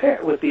the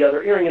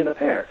other earring in the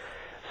pair.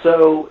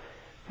 So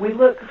we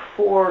look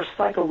for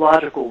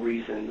psychological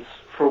reasons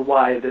for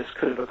why this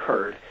could have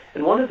occurred.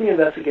 And one of the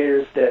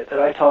investigators that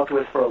I talked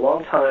with for a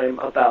long time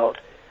about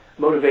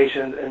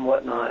motivations and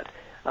whatnot,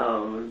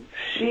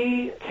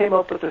 she came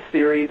up with the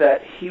theory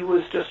that he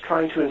was just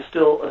trying to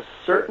instill a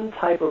certain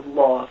type of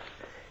loss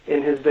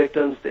in his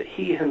victims that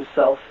he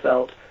himself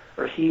felt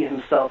or he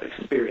himself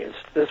experienced.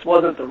 This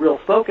wasn't the real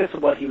focus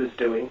of what he was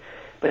doing,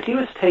 but he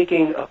was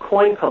taking a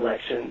coin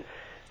collection,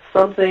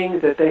 something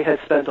that they had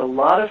spent a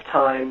lot of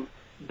time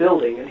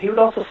building, and he would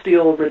also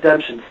steal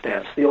redemption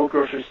stamps, the old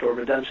grocery store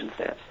redemption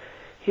stamps.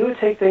 He would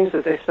take things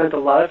that they spent a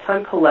lot of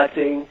time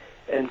collecting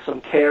and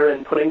some care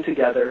in putting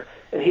together,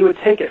 and he would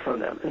take it from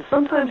them. And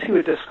sometimes he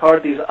would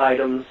discard these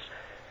items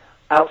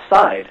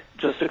outside,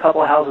 just a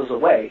couple houses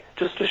away,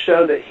 just to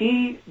show that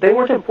they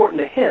weren't important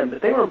to him,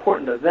 but they were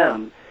important to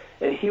them,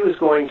 and he was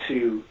going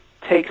to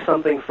take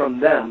something from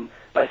them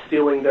by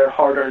stealing their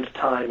hard-earned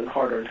time and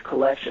hard-earned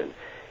collection.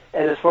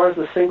 And as far as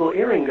the single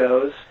earring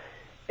goes,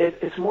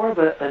 it's more of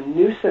a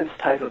nuisance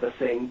type of a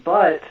thing,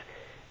 but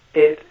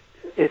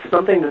it's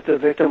something that the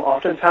victim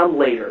often found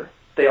later.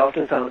 They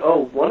often found,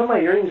 oh, one of my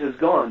earrings is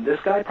gone. This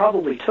guy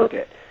probably took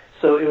it.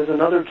 So it was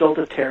another jolt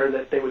of terror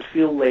that they would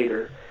feel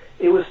later.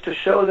 It was to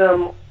show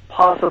them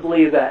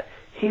possibly that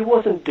he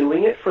wasn't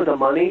doing it for the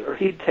money, or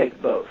he'd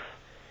take both.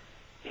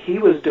 He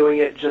was doing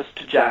it just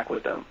to jack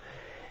with them.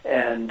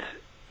 And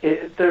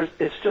it's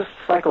just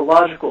a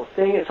psychological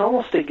thing. It's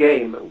almost a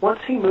game. Once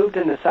he moved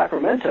into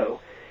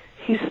Sacramento,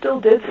 he still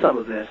did some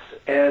of this.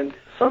 And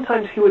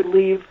sometimes he would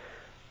leave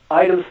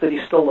items that he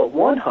stole at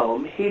one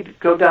home. He'd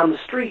go down the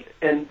street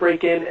and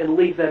break in and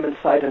leave them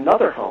inside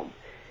another home.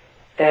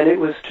 And it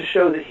was to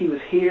show that he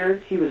was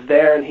here, he was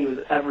there, and he was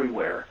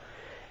everywhere.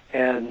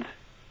 And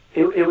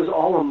it was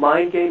all a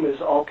mind game. It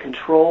was all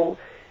control.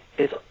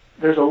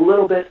 There's a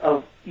little bit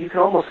of, you can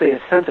almost say,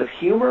 a sense of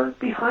humor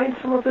behind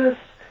some of this,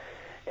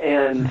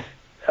 and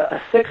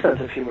a sick sense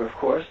of humor, of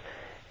course.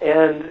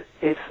 And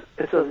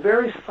it's a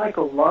very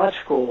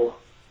psychological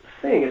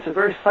thing. It's a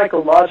very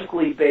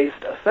psychologically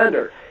based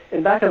offender.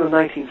 And back in the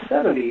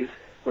 1970s,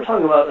 we're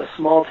talking about a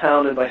small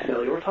town in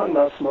Visalia. We're talking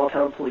about a small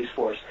town police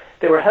force.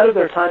 They were ahead of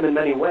their time in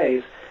many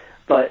ways,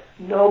 but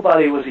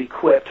nobody was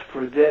equipped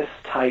for this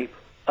type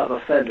of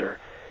offender,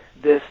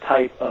 this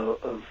type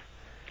of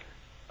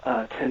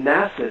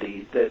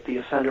tenacity that the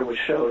offender would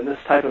show, and this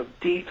type of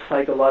deep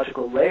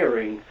psychological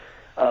layering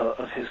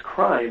of his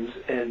crimes.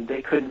 And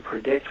they couldn't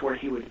predict where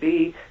he would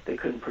be. They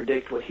couldn't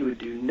predict what he would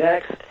do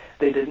next.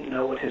 They didn't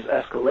know what his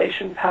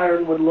escalation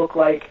pattern would look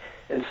like.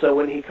 And so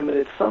when he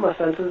committed some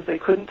offenses, they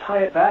couldn't tie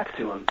it back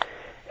to him.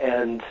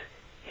 And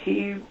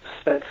he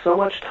spent so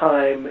much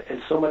time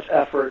and so much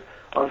effort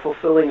on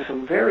fulfilling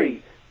some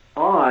very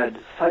odd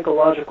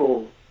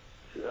psychological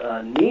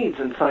needs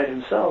inside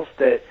himself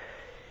that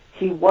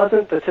he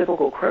wasn't the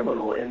typical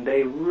criminal, and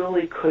they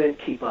really couldn't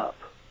keep up.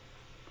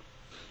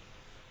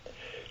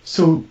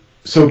 So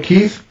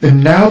Keith,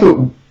 and now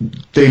that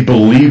they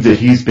believe that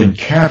he's been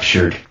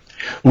captured,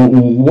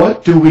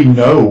 what do we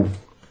know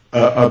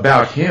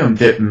about him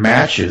that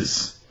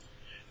matches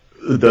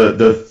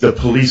the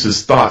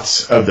police's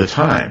thoughts of the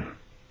time?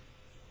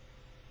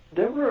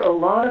 There were a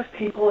lot of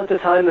people at the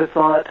time that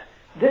thought,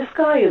 this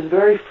guy is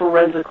very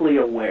forensically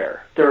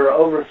aware. There are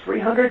over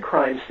 300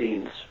 crime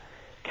scenes,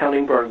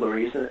 counting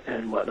burglaries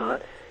and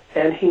whatnot,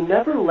 and he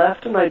never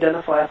left an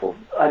identifiable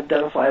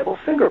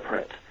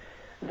fingerprint.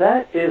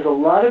 That is a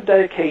lot of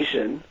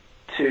dedication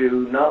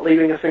to not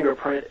leaving a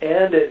fingerprint,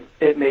 and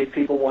it made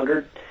people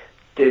wonder,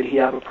 did he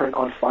have a print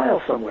on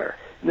file somewhere?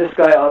 And this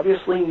guy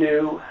obviously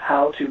knew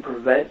how to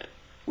prevent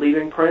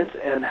leaving prints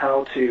and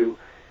how to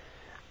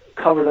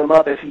cover them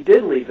up if he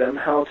did leave them,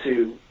 how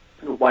to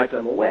wipe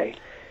them away.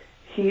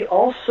 He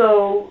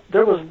also,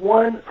 there was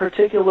one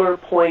particular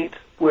point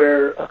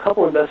where a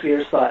couple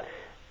investigators thought,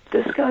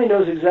 this guy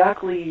knows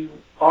exactly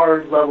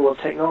our level of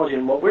technology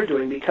and what we're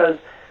doing, because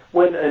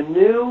when a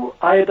new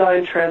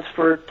iodine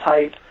transfer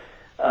type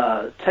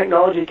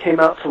technology came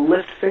out to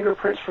lift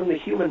fingerprints from the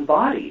human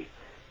body,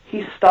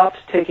 he stopped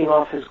taking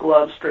off his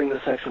gloves during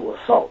the sexual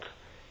assault.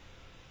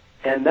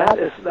 And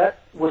that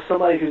was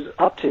somebody who's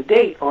up to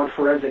date on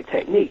forensic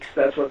techniques.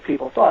 That's what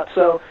people thought.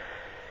 So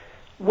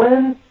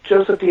when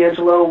Joseph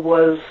D'Angelo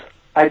was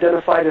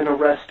identified and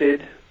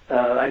arrested,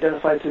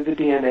 identified through the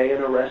DNA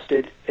and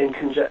arrested in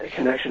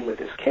connection with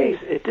this case,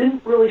 it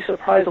didn't really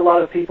surprise a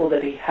lot of people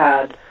that he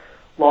had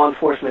law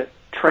enforcement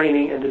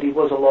training and that he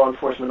was a law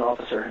enforcement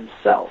officer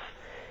himself.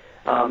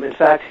 In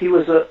fact, he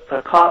was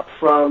a cop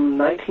from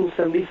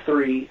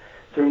 1973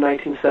 through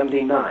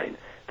 1979.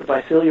 The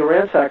Visalia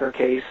Ransacker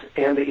case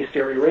and the East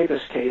Area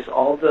Rapist case,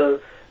 all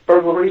the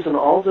burglaries and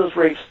all those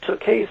rapes took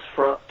place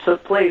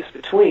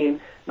between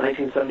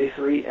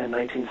 1973 and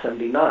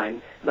 1979,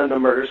 and then the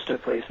murders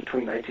took place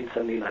between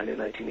 1979 and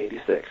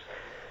 1986.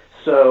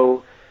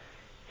 So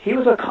he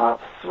was a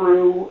cop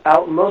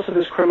throughout most of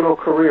his criminal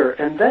career,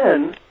 and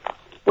then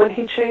when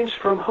he changed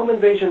from home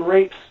invasion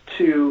rapes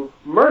to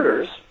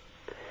murders,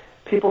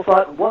 people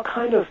thought, what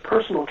kind of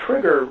personal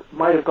trigger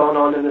might have gone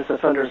on in this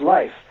offender's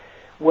life?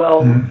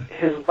 Well,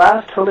 his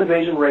last home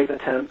invasion rape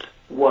attempt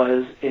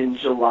was in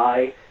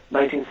July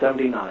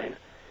 1979.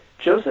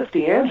 Joseph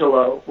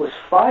D'Angelo was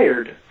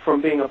fired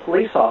from being a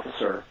police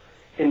officer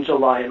in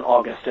July and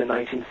August in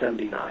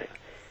 1979.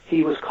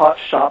 He was caught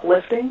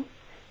shoplifting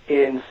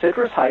in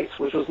Citrus Heights,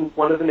 which was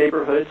one of the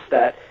neighborhoods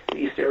that the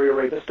East Area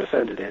Rapist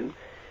defended in,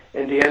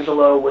 and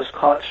D'Angelo was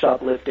caught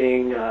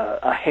shoplifting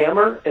a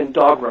hammer and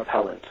dog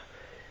repellent,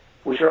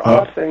 which are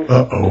odd things.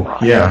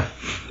 Yeah.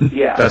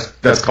 Yeah.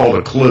 That's called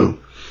a clue.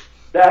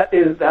 That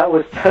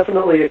was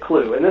definitely a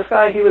clue. And this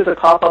guy, he was a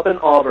cop up in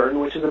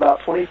Auburn, which is about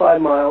 25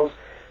 miles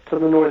to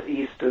the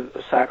northeast of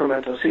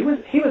Sacramento.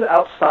 So he was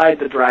outside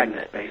the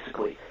dragnet,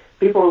 basically.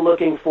 people were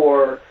looking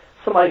for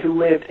somebody who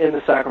lived in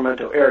the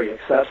Sacramento area,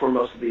 because that's where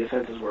most of the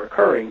offenses were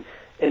occurring.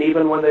 And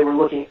even when they were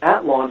looking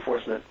at law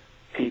enforcement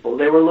people,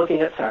 they were looking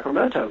at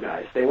Sacramento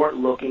guys. They weren't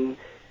looking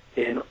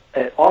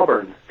at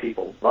Auburn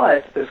people.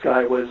 But this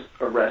guy was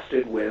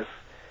arrested with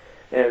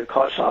and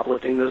caught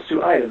shoplifting those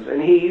two items.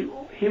 And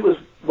he was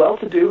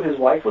well-to-do. His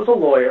wife was a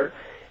lawyer.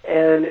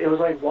 And it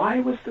was like, why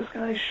was this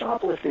guy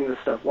shoplifting this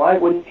stuff? Why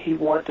wouldn't he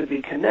want to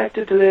be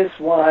connected to this?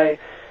 Why?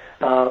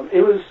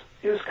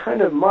 It was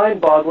kind of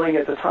mind-boggling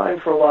at the time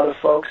for a lot of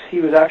folks. He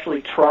was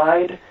actually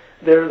tried.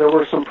 There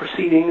were some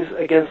proceedings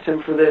against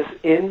him for this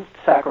in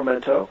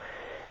Sacramento,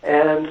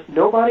 and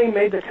nobody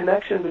made the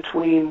connection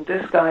between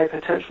this guy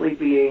potentially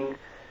being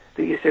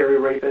the East Area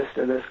rapist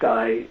and this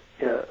guy,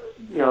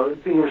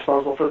 being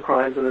responsible for the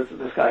crimes, and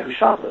this guy who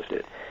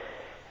shoplifted.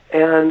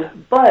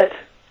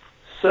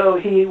 So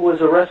he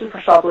was arrested for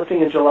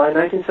shoplifting in July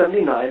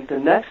 1979. The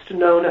next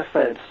known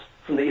offense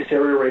from the East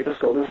Area Rapist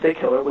Golden State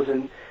Killer was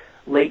in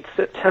late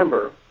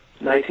September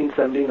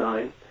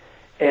 1979,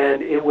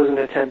 and it was an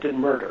attempted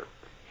murder.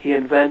 He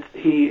went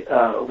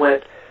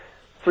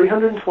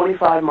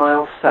 325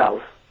 miles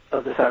south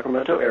of the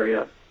Sacramento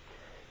area.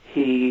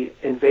 He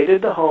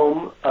invaded the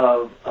home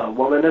of a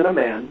woman and a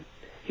man.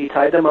 He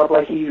tied them up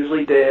like he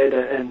usually did,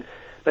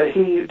 but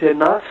he did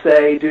not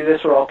say, do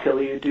this or I'll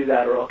kill you, do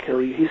that or I'll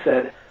kill you. He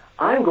said,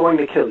 I'm going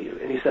to kill you.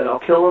 And he said, I'll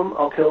kill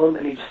him,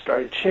 and he just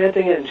started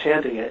chanting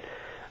it.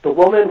 The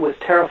woman was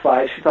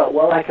terrified. She thought,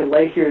 well, I can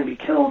lay here and be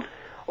killed,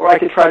 or I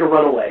could try to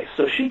run away.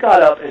 So she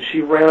got up and she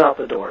ran out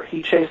the door.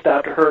 He chased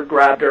after her,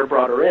 grabbed her,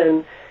 brought her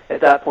in.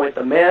 At that point,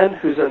 the man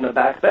who's in the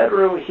back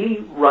bedroom, he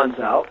runs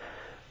out.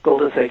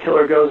 Golden State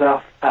Killer goes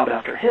out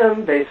after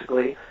him,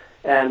 basically,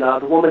 and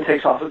the woman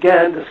takes off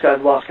again. This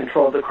guy's lost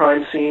control of the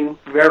crime scene.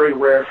 Very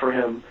rare for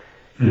him.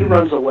 Mm-hmm. He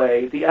runs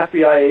away. The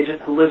FBI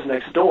agent who lives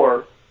next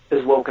door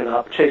is woken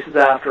up, chases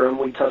after him.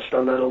 We touched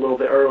on that a little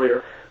bit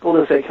earlier.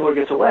 Golden State Killer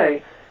gets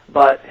away,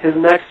 but his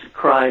next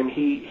crime,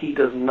 he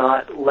does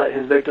not let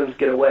his victims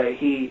get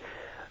away.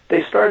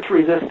 They started to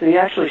resist, and he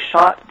actually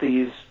shot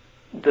the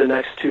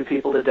next two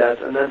people to death,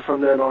 and then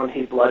from then on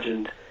he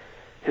bludgeoned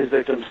his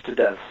victims to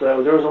death.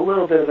 So there was a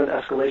little bit of an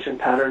escalation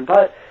pattern,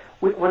 but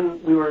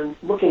when we were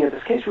looking at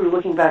this case, we were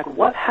looking back,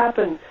 what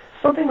happened?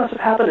 Something must have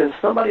happened in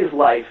somebody's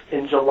life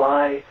in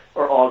July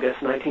or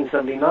August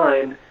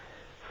 1979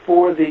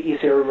 for the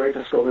East Area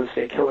Rapist Golden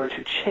State Killer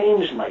to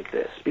change like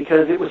this,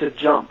 because it was a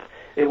jump.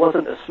 It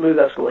wasn't a smooth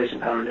escalation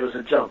pattern, it was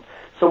a jump.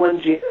 So when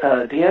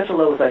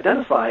D'Angelo was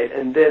identified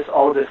and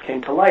all of this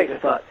came to light, I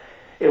thought,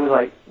 it was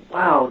like,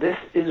 wow, this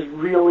is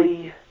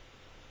really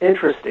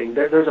interesting.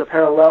 There's a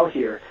parallel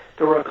here.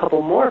 There were a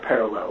couple more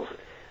parallels.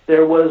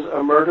 There was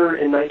a murder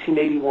in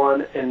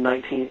 1981 and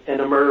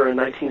a murder in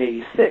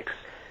 1986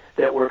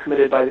 that were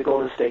committed by the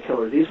Golden State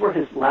Killer. These were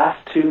his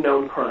last two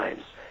known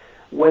crimes.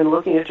 When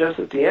looking at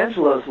Joseph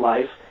D'Angelo's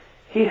life,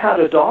 he had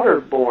a daughter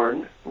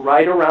born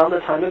right around the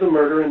time of the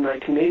murder in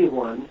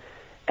 1981,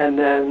 and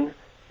then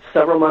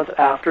several months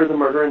after the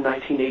murder in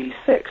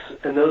 1986,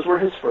 and those were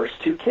his first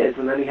two kids,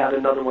 and then he had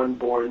another one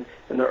born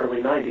in the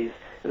early 90s,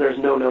 and there's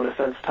no known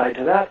offense tied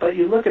to that, but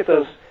you look at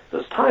those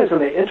times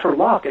and they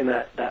interlock in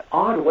that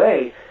odd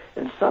way,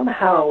 and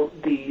somehow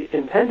the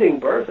impending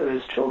birth of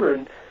his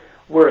children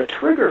were a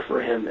trigger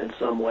for him in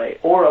some way,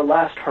 or a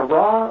last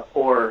hurrah,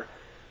 or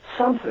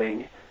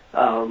something.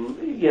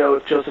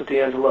 If Joseph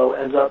D'Angelo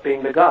ends up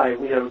being the guy,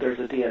 there's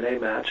a DNA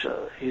match.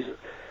 He's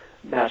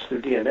matched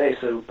through DNA,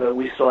 but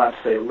we still have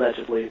to say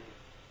allegedly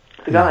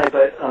the guy.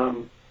 But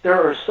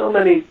there are so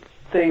many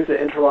things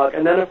that interlock.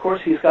 And then, of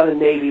course, he's got a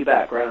Navy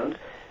background.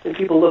 And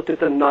people looked at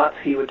the knots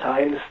he would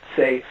tie and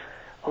say,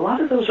 a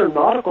lot of those are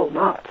nautical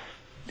knots.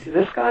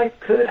 This guy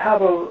could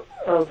have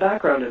a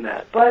background in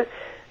that. But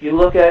you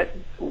look at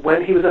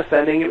when he was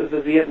offending, it was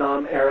the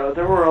Vietnam era.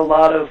 There were a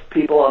lot of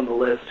people on the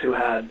list who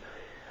had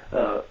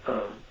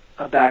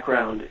a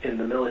background in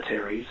the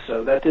military,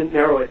 so that didn't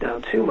narrow it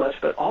down too much,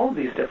 but all of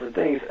these different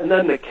things. And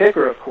then the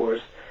kicker, of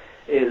course,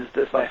 is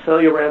this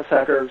Visalia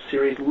Ransacker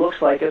series looks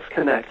like it's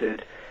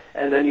connected,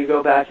 and then you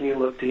go back and you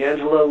look,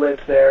 D'Angelo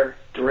lived there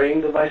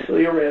during the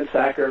Visalia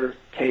Ransacker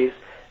case,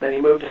 then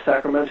he moved to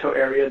Sacramento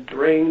area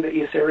during the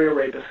East Area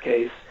Rapist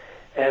case,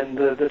 and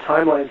the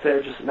timelines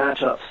there just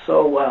match up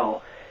so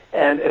well.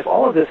 And if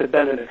all of this had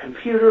been in a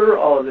computer,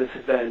 all of this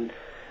had been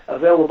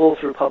available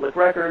through public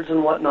records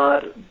and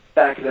whatnot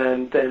back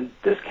then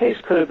this case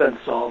could have been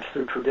solved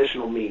through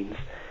traditional means.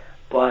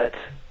 But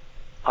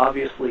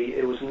obviously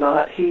it was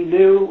not. He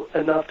knew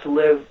enough to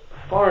live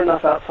far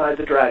enough outside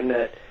the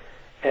dragnet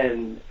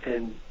and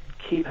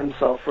keep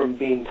himself from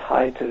being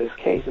tied to this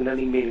case in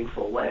any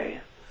meaningful way.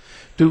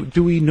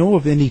 Do we know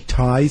of any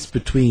ties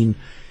between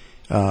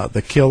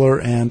the killer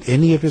and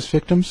any of his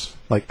victims?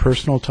 Like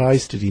personal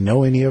ties? Did he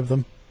know any of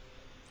them?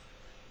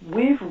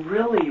 We've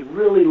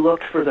really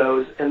looked for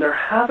those, and there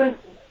haven't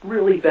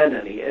really been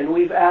any. And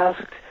we've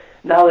asked,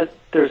 now that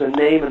there's a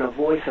name and a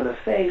voice and a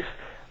face,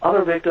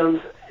 other victims,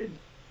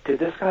 did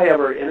this guy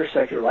ever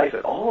intersect your life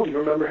at all? Do you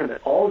remember him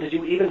at all? Did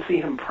you even see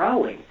him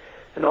prowling?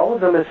 And all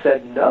of them have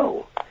said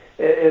no.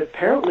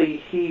 Apparently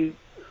he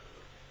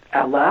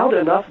allowed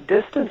enough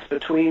distance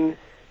between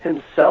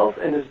himself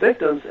and his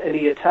victims, and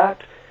he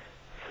attacked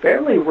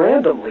fairly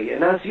randomly.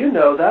 And as you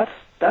know, that's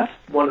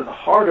one of the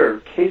harder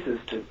cases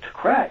to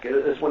crack,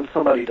 is when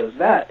somebody does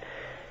that.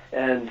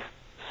 And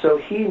so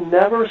he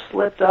never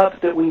slipped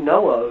up that we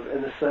know of,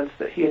 in the sense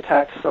that he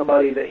attacked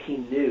somebody that he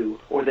knew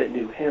or that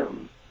knew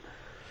him.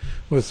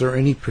 Was there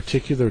any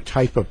particular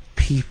type of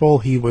people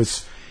he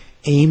was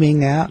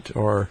aiming at,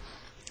 or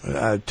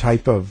a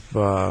type of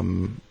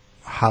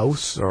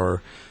house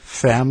or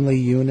family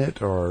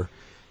unit, or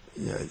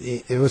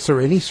was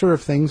there any sort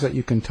of things that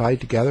you can tie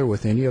together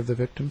with any of the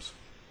victims?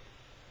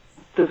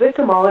 The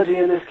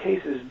victimology in this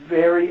case is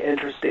very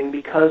interesting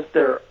because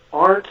there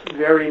aren't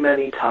very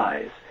many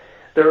ties.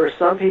 There are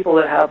some people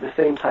that have the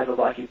same type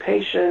of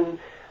occupation,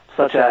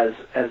 such as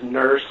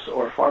nurse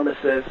or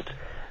pharmacist.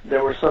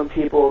 There were some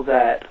people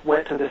that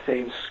went to the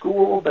same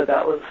school, but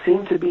that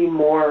seemed to be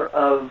more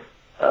of,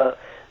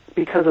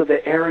 because of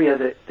the area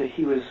that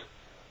he was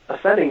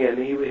offending in,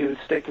 he would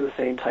stick to the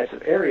same types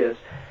of areas.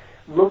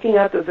 Looking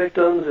at the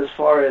victims as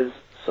far as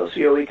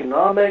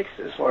socioeconomics,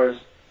 as far as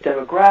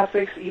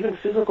demographics, even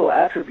physical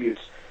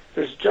attributes,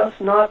 there's just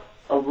not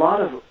a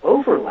lot of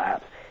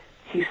overlap.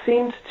 He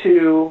seemed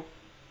to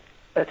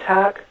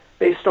attack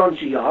based on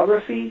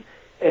geography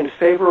and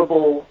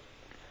favorable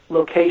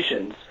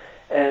locations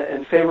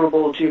and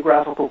favorable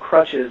geographical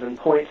crutches and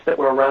points that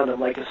were around him,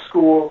 like a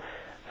school.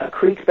 A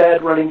creek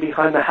bed running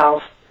behind the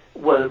house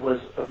was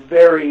a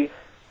very,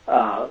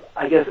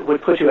 I guess it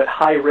would put you at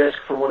high risk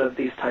for one of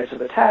these types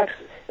of attacks,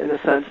 in the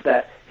sense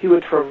that he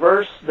would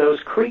traverse those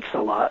creeks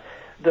a lot,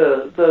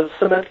 the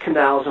cement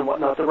canals and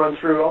whatnot that run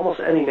through almost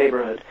any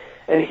neighborhood,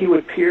 and he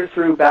would peer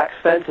through back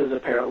fences,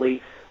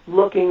 apparently,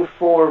 looking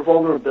for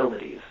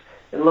vulnerabilities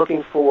and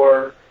looking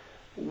for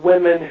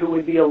women who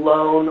would be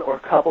alone or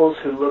couples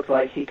who looked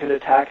like he could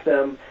attack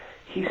them.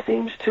 He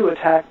seemed to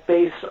attack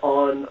based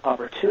on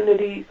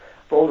opportunity,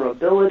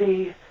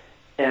 vulnerability,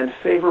 and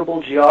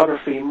favorable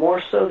geography,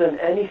 more so than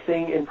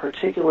anything in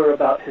particular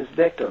about his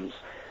victims.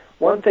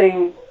 One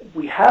thing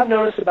we have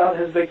noticed about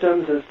his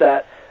victims is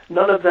that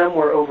none of them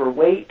were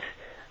overweight.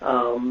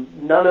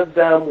 None of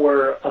them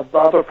were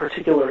above a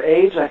particular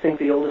age. I think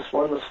the oldest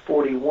one was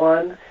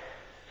 41.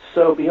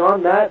 So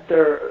beyond that,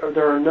 there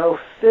are no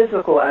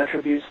physical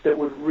attributes that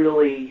could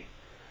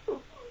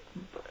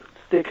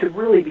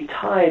really be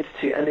tied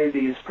to any of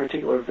these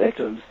particular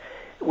victims,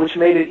 which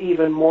made it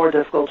even more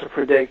difficult to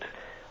predict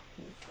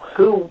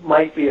who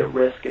might be at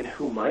risk and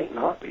who might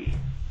not be.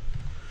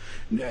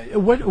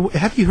 What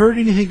have you heard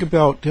anything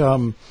about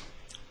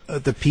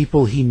the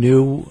people he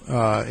knew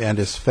and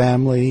his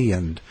family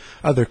and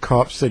other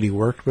cops that he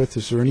worked with?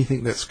 Is there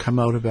anything that's come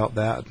out about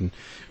that? And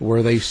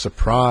were they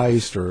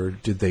surprised, or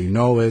did they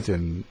know it?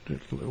 And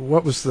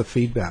what was the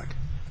feedback?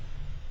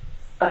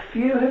 A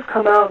few have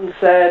come out and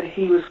said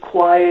he was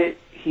quiet.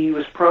 He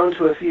was prone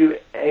to a few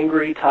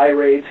angry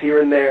tirades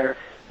here and there.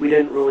 We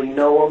didn't really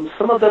know him.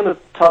 Some of them have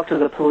talked to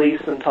the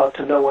police and talked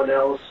to no one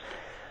else.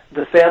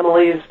 The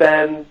family has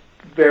been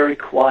very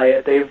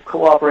quiet. They've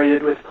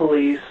cooperated with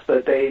police,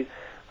 but they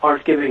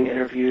aren't giving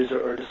interviews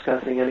or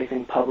discussing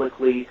anything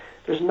publicly.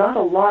 There's not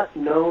a lot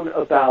known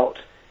about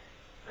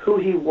who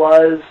he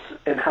was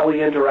and how he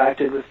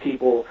interacted with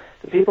people.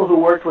 The people who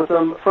worked with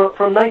him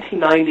from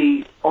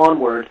 1990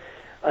 onward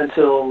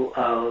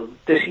until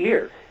this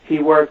year, he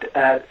worked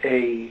at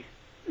a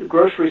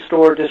grocery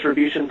store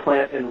distribution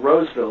plant in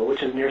Roseville,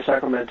 which is near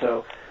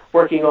Sacramento,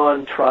 working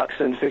on trucks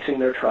and fixing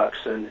their trucks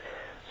and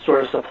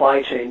sort of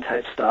supply chain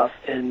type stuff.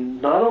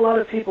 And not a lot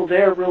of people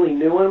there really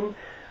knew him.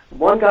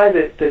 One guy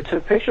that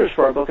took pictures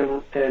for our book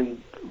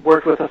and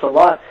worked with us a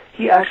lot,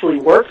 he actually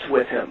worked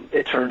with him,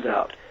 it turns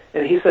out.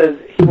 And he says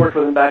he worked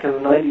with him back in the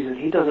 90s, and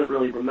he doesn't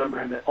really remember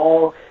him at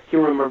all. He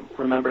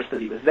remembers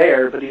that he was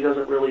there, but he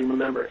doesn't really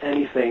remember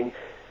anything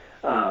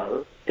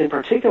in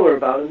particular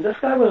about him. This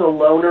guy was a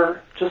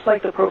loner, just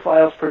like the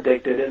profiles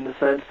predicted, in the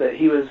sense that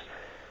he was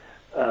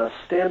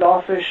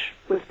standoffish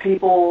with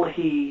people.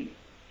 He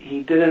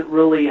didn't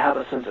really have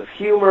a sense of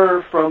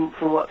humor from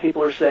what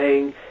people are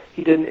saying.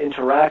 He didn't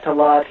interact a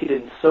lot. He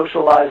didn't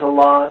socialize a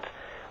lot.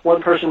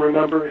 One person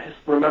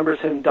remembers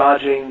him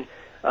dodging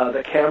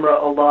the camera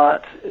a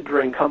lot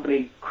during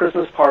company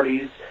Christmas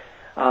parties.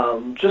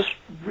 Just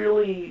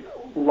really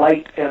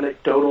light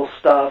anecdotal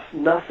stuff,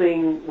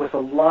 nothing with a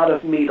lot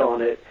of meat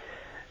on it.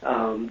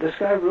 This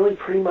guy really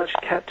pretty much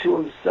kept to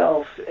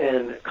himself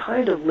and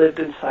kind of lived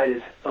inside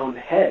his own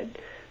head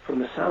from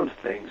the sound of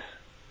things.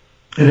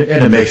 And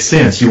it makes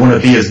sense. You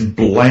want to be as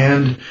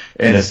bland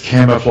and as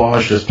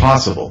camouflaged as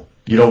possible.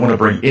 You don't want to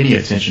bring any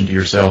attention to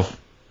yourself.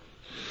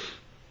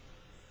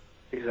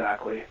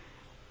 Exactly.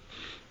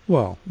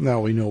 Well, now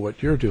we know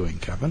what you're doing,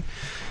 Kevin.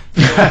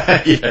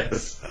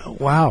 Yes.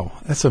 Wow,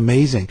 that's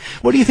amazing.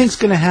 What do you think's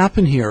going to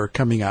happen here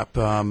coming up?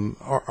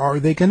 Are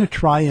they going to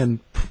try and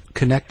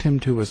connect him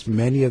to as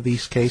many of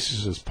these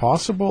cases as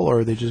possible, or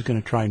are they just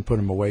going to try and put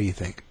him away, you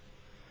think?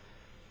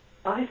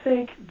 I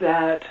think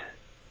that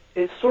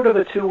it's sort of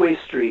a two-way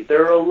street.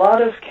 There are a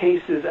lot of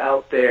cases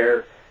out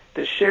there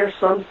that share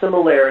some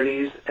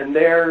similarities, and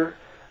they're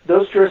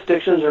those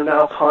jurisdictions are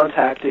now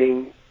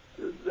contacting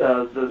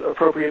the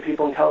appropriate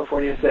people in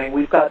California saying,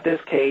 we've got this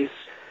case.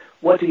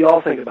 What do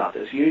y'all think about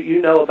this?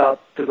 You know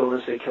about the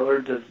Golden State Killer.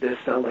 Does this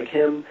sound like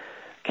him?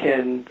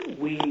 Can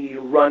we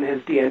run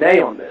his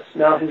DNA on this?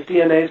 Now, his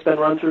DNA has been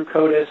run through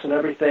CODIS and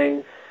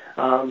everything,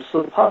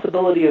 so the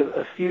possibility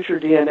of future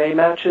DNA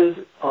matches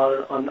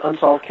on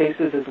unsolved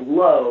cases is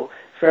low,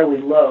 fairly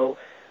low,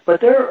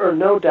 but there are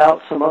no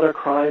doubt some other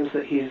crimes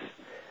that he's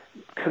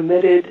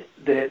committed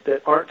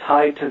that aren't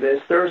tied to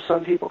this. There are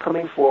some people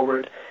coming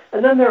forward,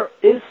 and then there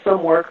is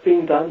some work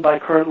being done by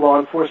current law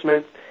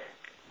enforcement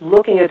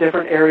looking at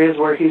different areas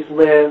where he's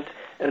lived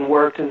and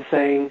worked and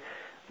saying,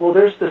 well,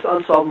 there's this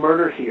unsolved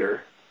murder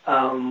here.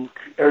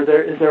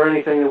 Is there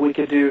anything that we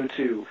could do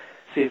to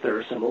see if there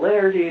are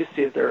similarities,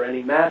 see if there are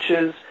any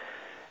matches?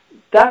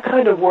 That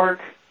kind of work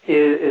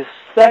is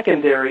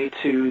secondary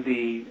to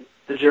the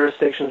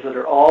jurisdictions that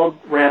are all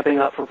ramping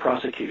up for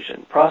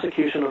prosecution.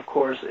 Prosecution, of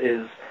course,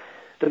 is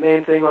the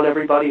main thing on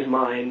everybody's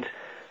mind.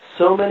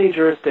 So many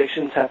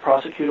jurisdictions have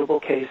prosecutable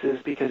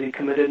cases because he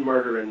committed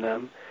murder in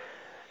them,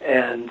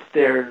 and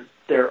they're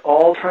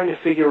all trying to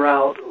figure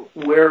out,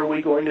 where are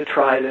we going to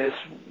try this?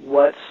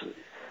 What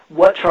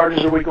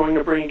charges are we going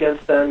to bring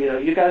against them?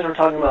 You guys are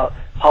talking about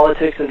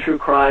politics and true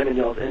crime in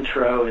y'all's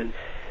intro, and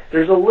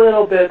there's a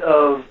little bit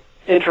of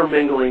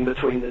intermingling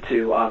between the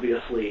two,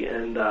 obviously,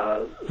 and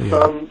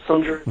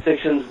some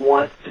jurisdictions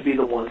want to be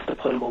the ones to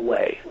put him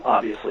away,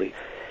 obviously.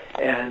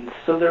 And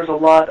so there's a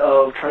lot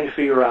of trying to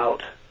figure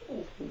out,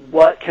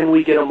 what can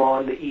we get him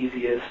on the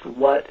easiest?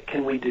 What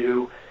can we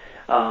do?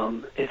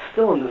 It's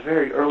still in the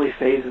very early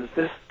phases.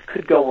 This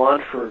could go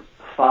on for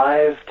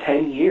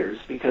 5-10 years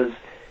because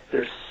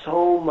there are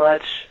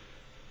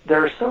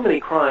so many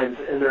crimes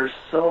and there's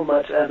so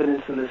much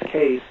evidence in this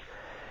case.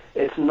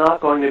 It's not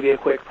going to be a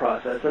quick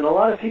process. And a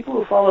lot of people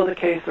who follow the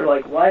case, they're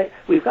like, why?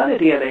 We've got a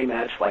DNA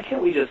match. Why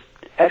can't we just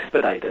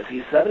expedite this?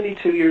 He's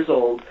 72 years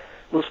old.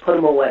 Let's put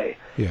him away.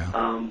 Yeah.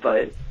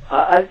 But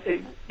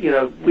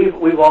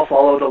we've all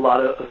followed a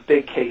lot of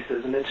big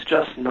cases, and it's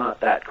just not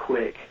that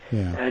quick.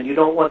 Yeah. And you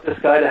don't want this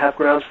guy to have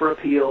grounds for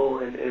appeal,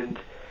 and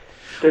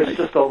there's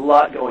just a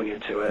lot going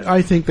into it.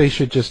 I think they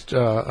should just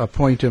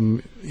appoint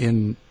him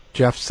in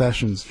Jeff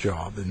Sessions'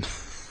 job. And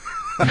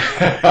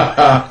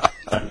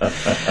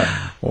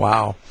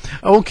wow.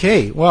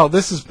 Okay. Well,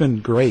 this has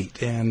been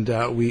great, and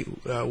Keith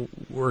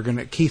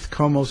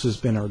Komos has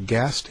been our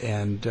guest,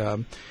 and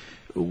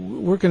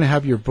we're going to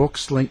have your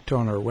books linked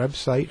on our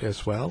website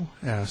as well,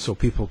 so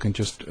people can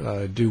just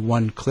do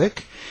one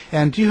click.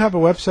 And do you have a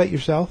website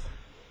yourself?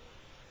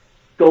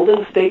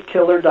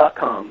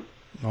 GoldenStateKiller.com.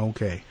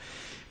 Okay.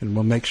 And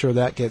we'll make sure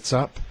that gets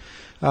up.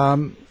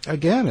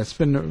 Again, this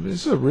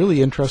is a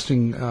really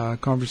interesting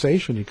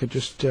conversation. You could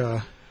just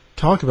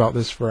talk about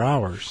this for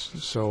hours.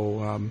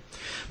 So,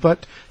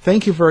 but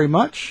thank you very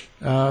much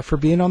for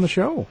being on the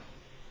show.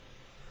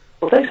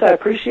 Well, thanks. I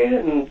appreciate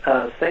it, and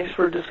thanks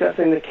for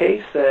discussing the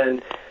case,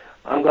 and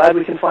I'm glad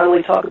we can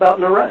finally talk about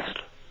an arrest.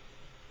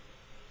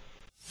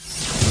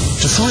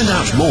 To find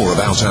out more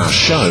about our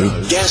show,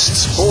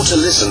 guests, or to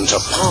listen to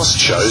past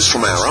shows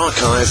from our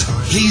archive,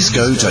 please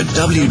go to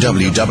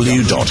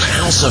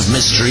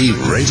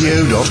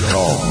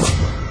www.houseofmysteryradio.com.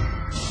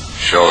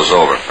 Show's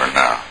over for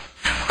now.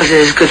 Was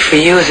it as good for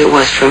you as it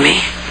was for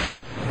me?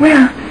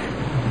 Well,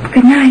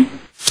 good night.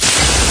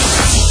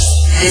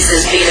 This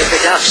has been a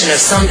production of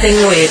Something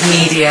Weird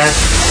Media.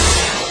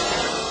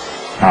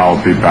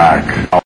 I'll be back.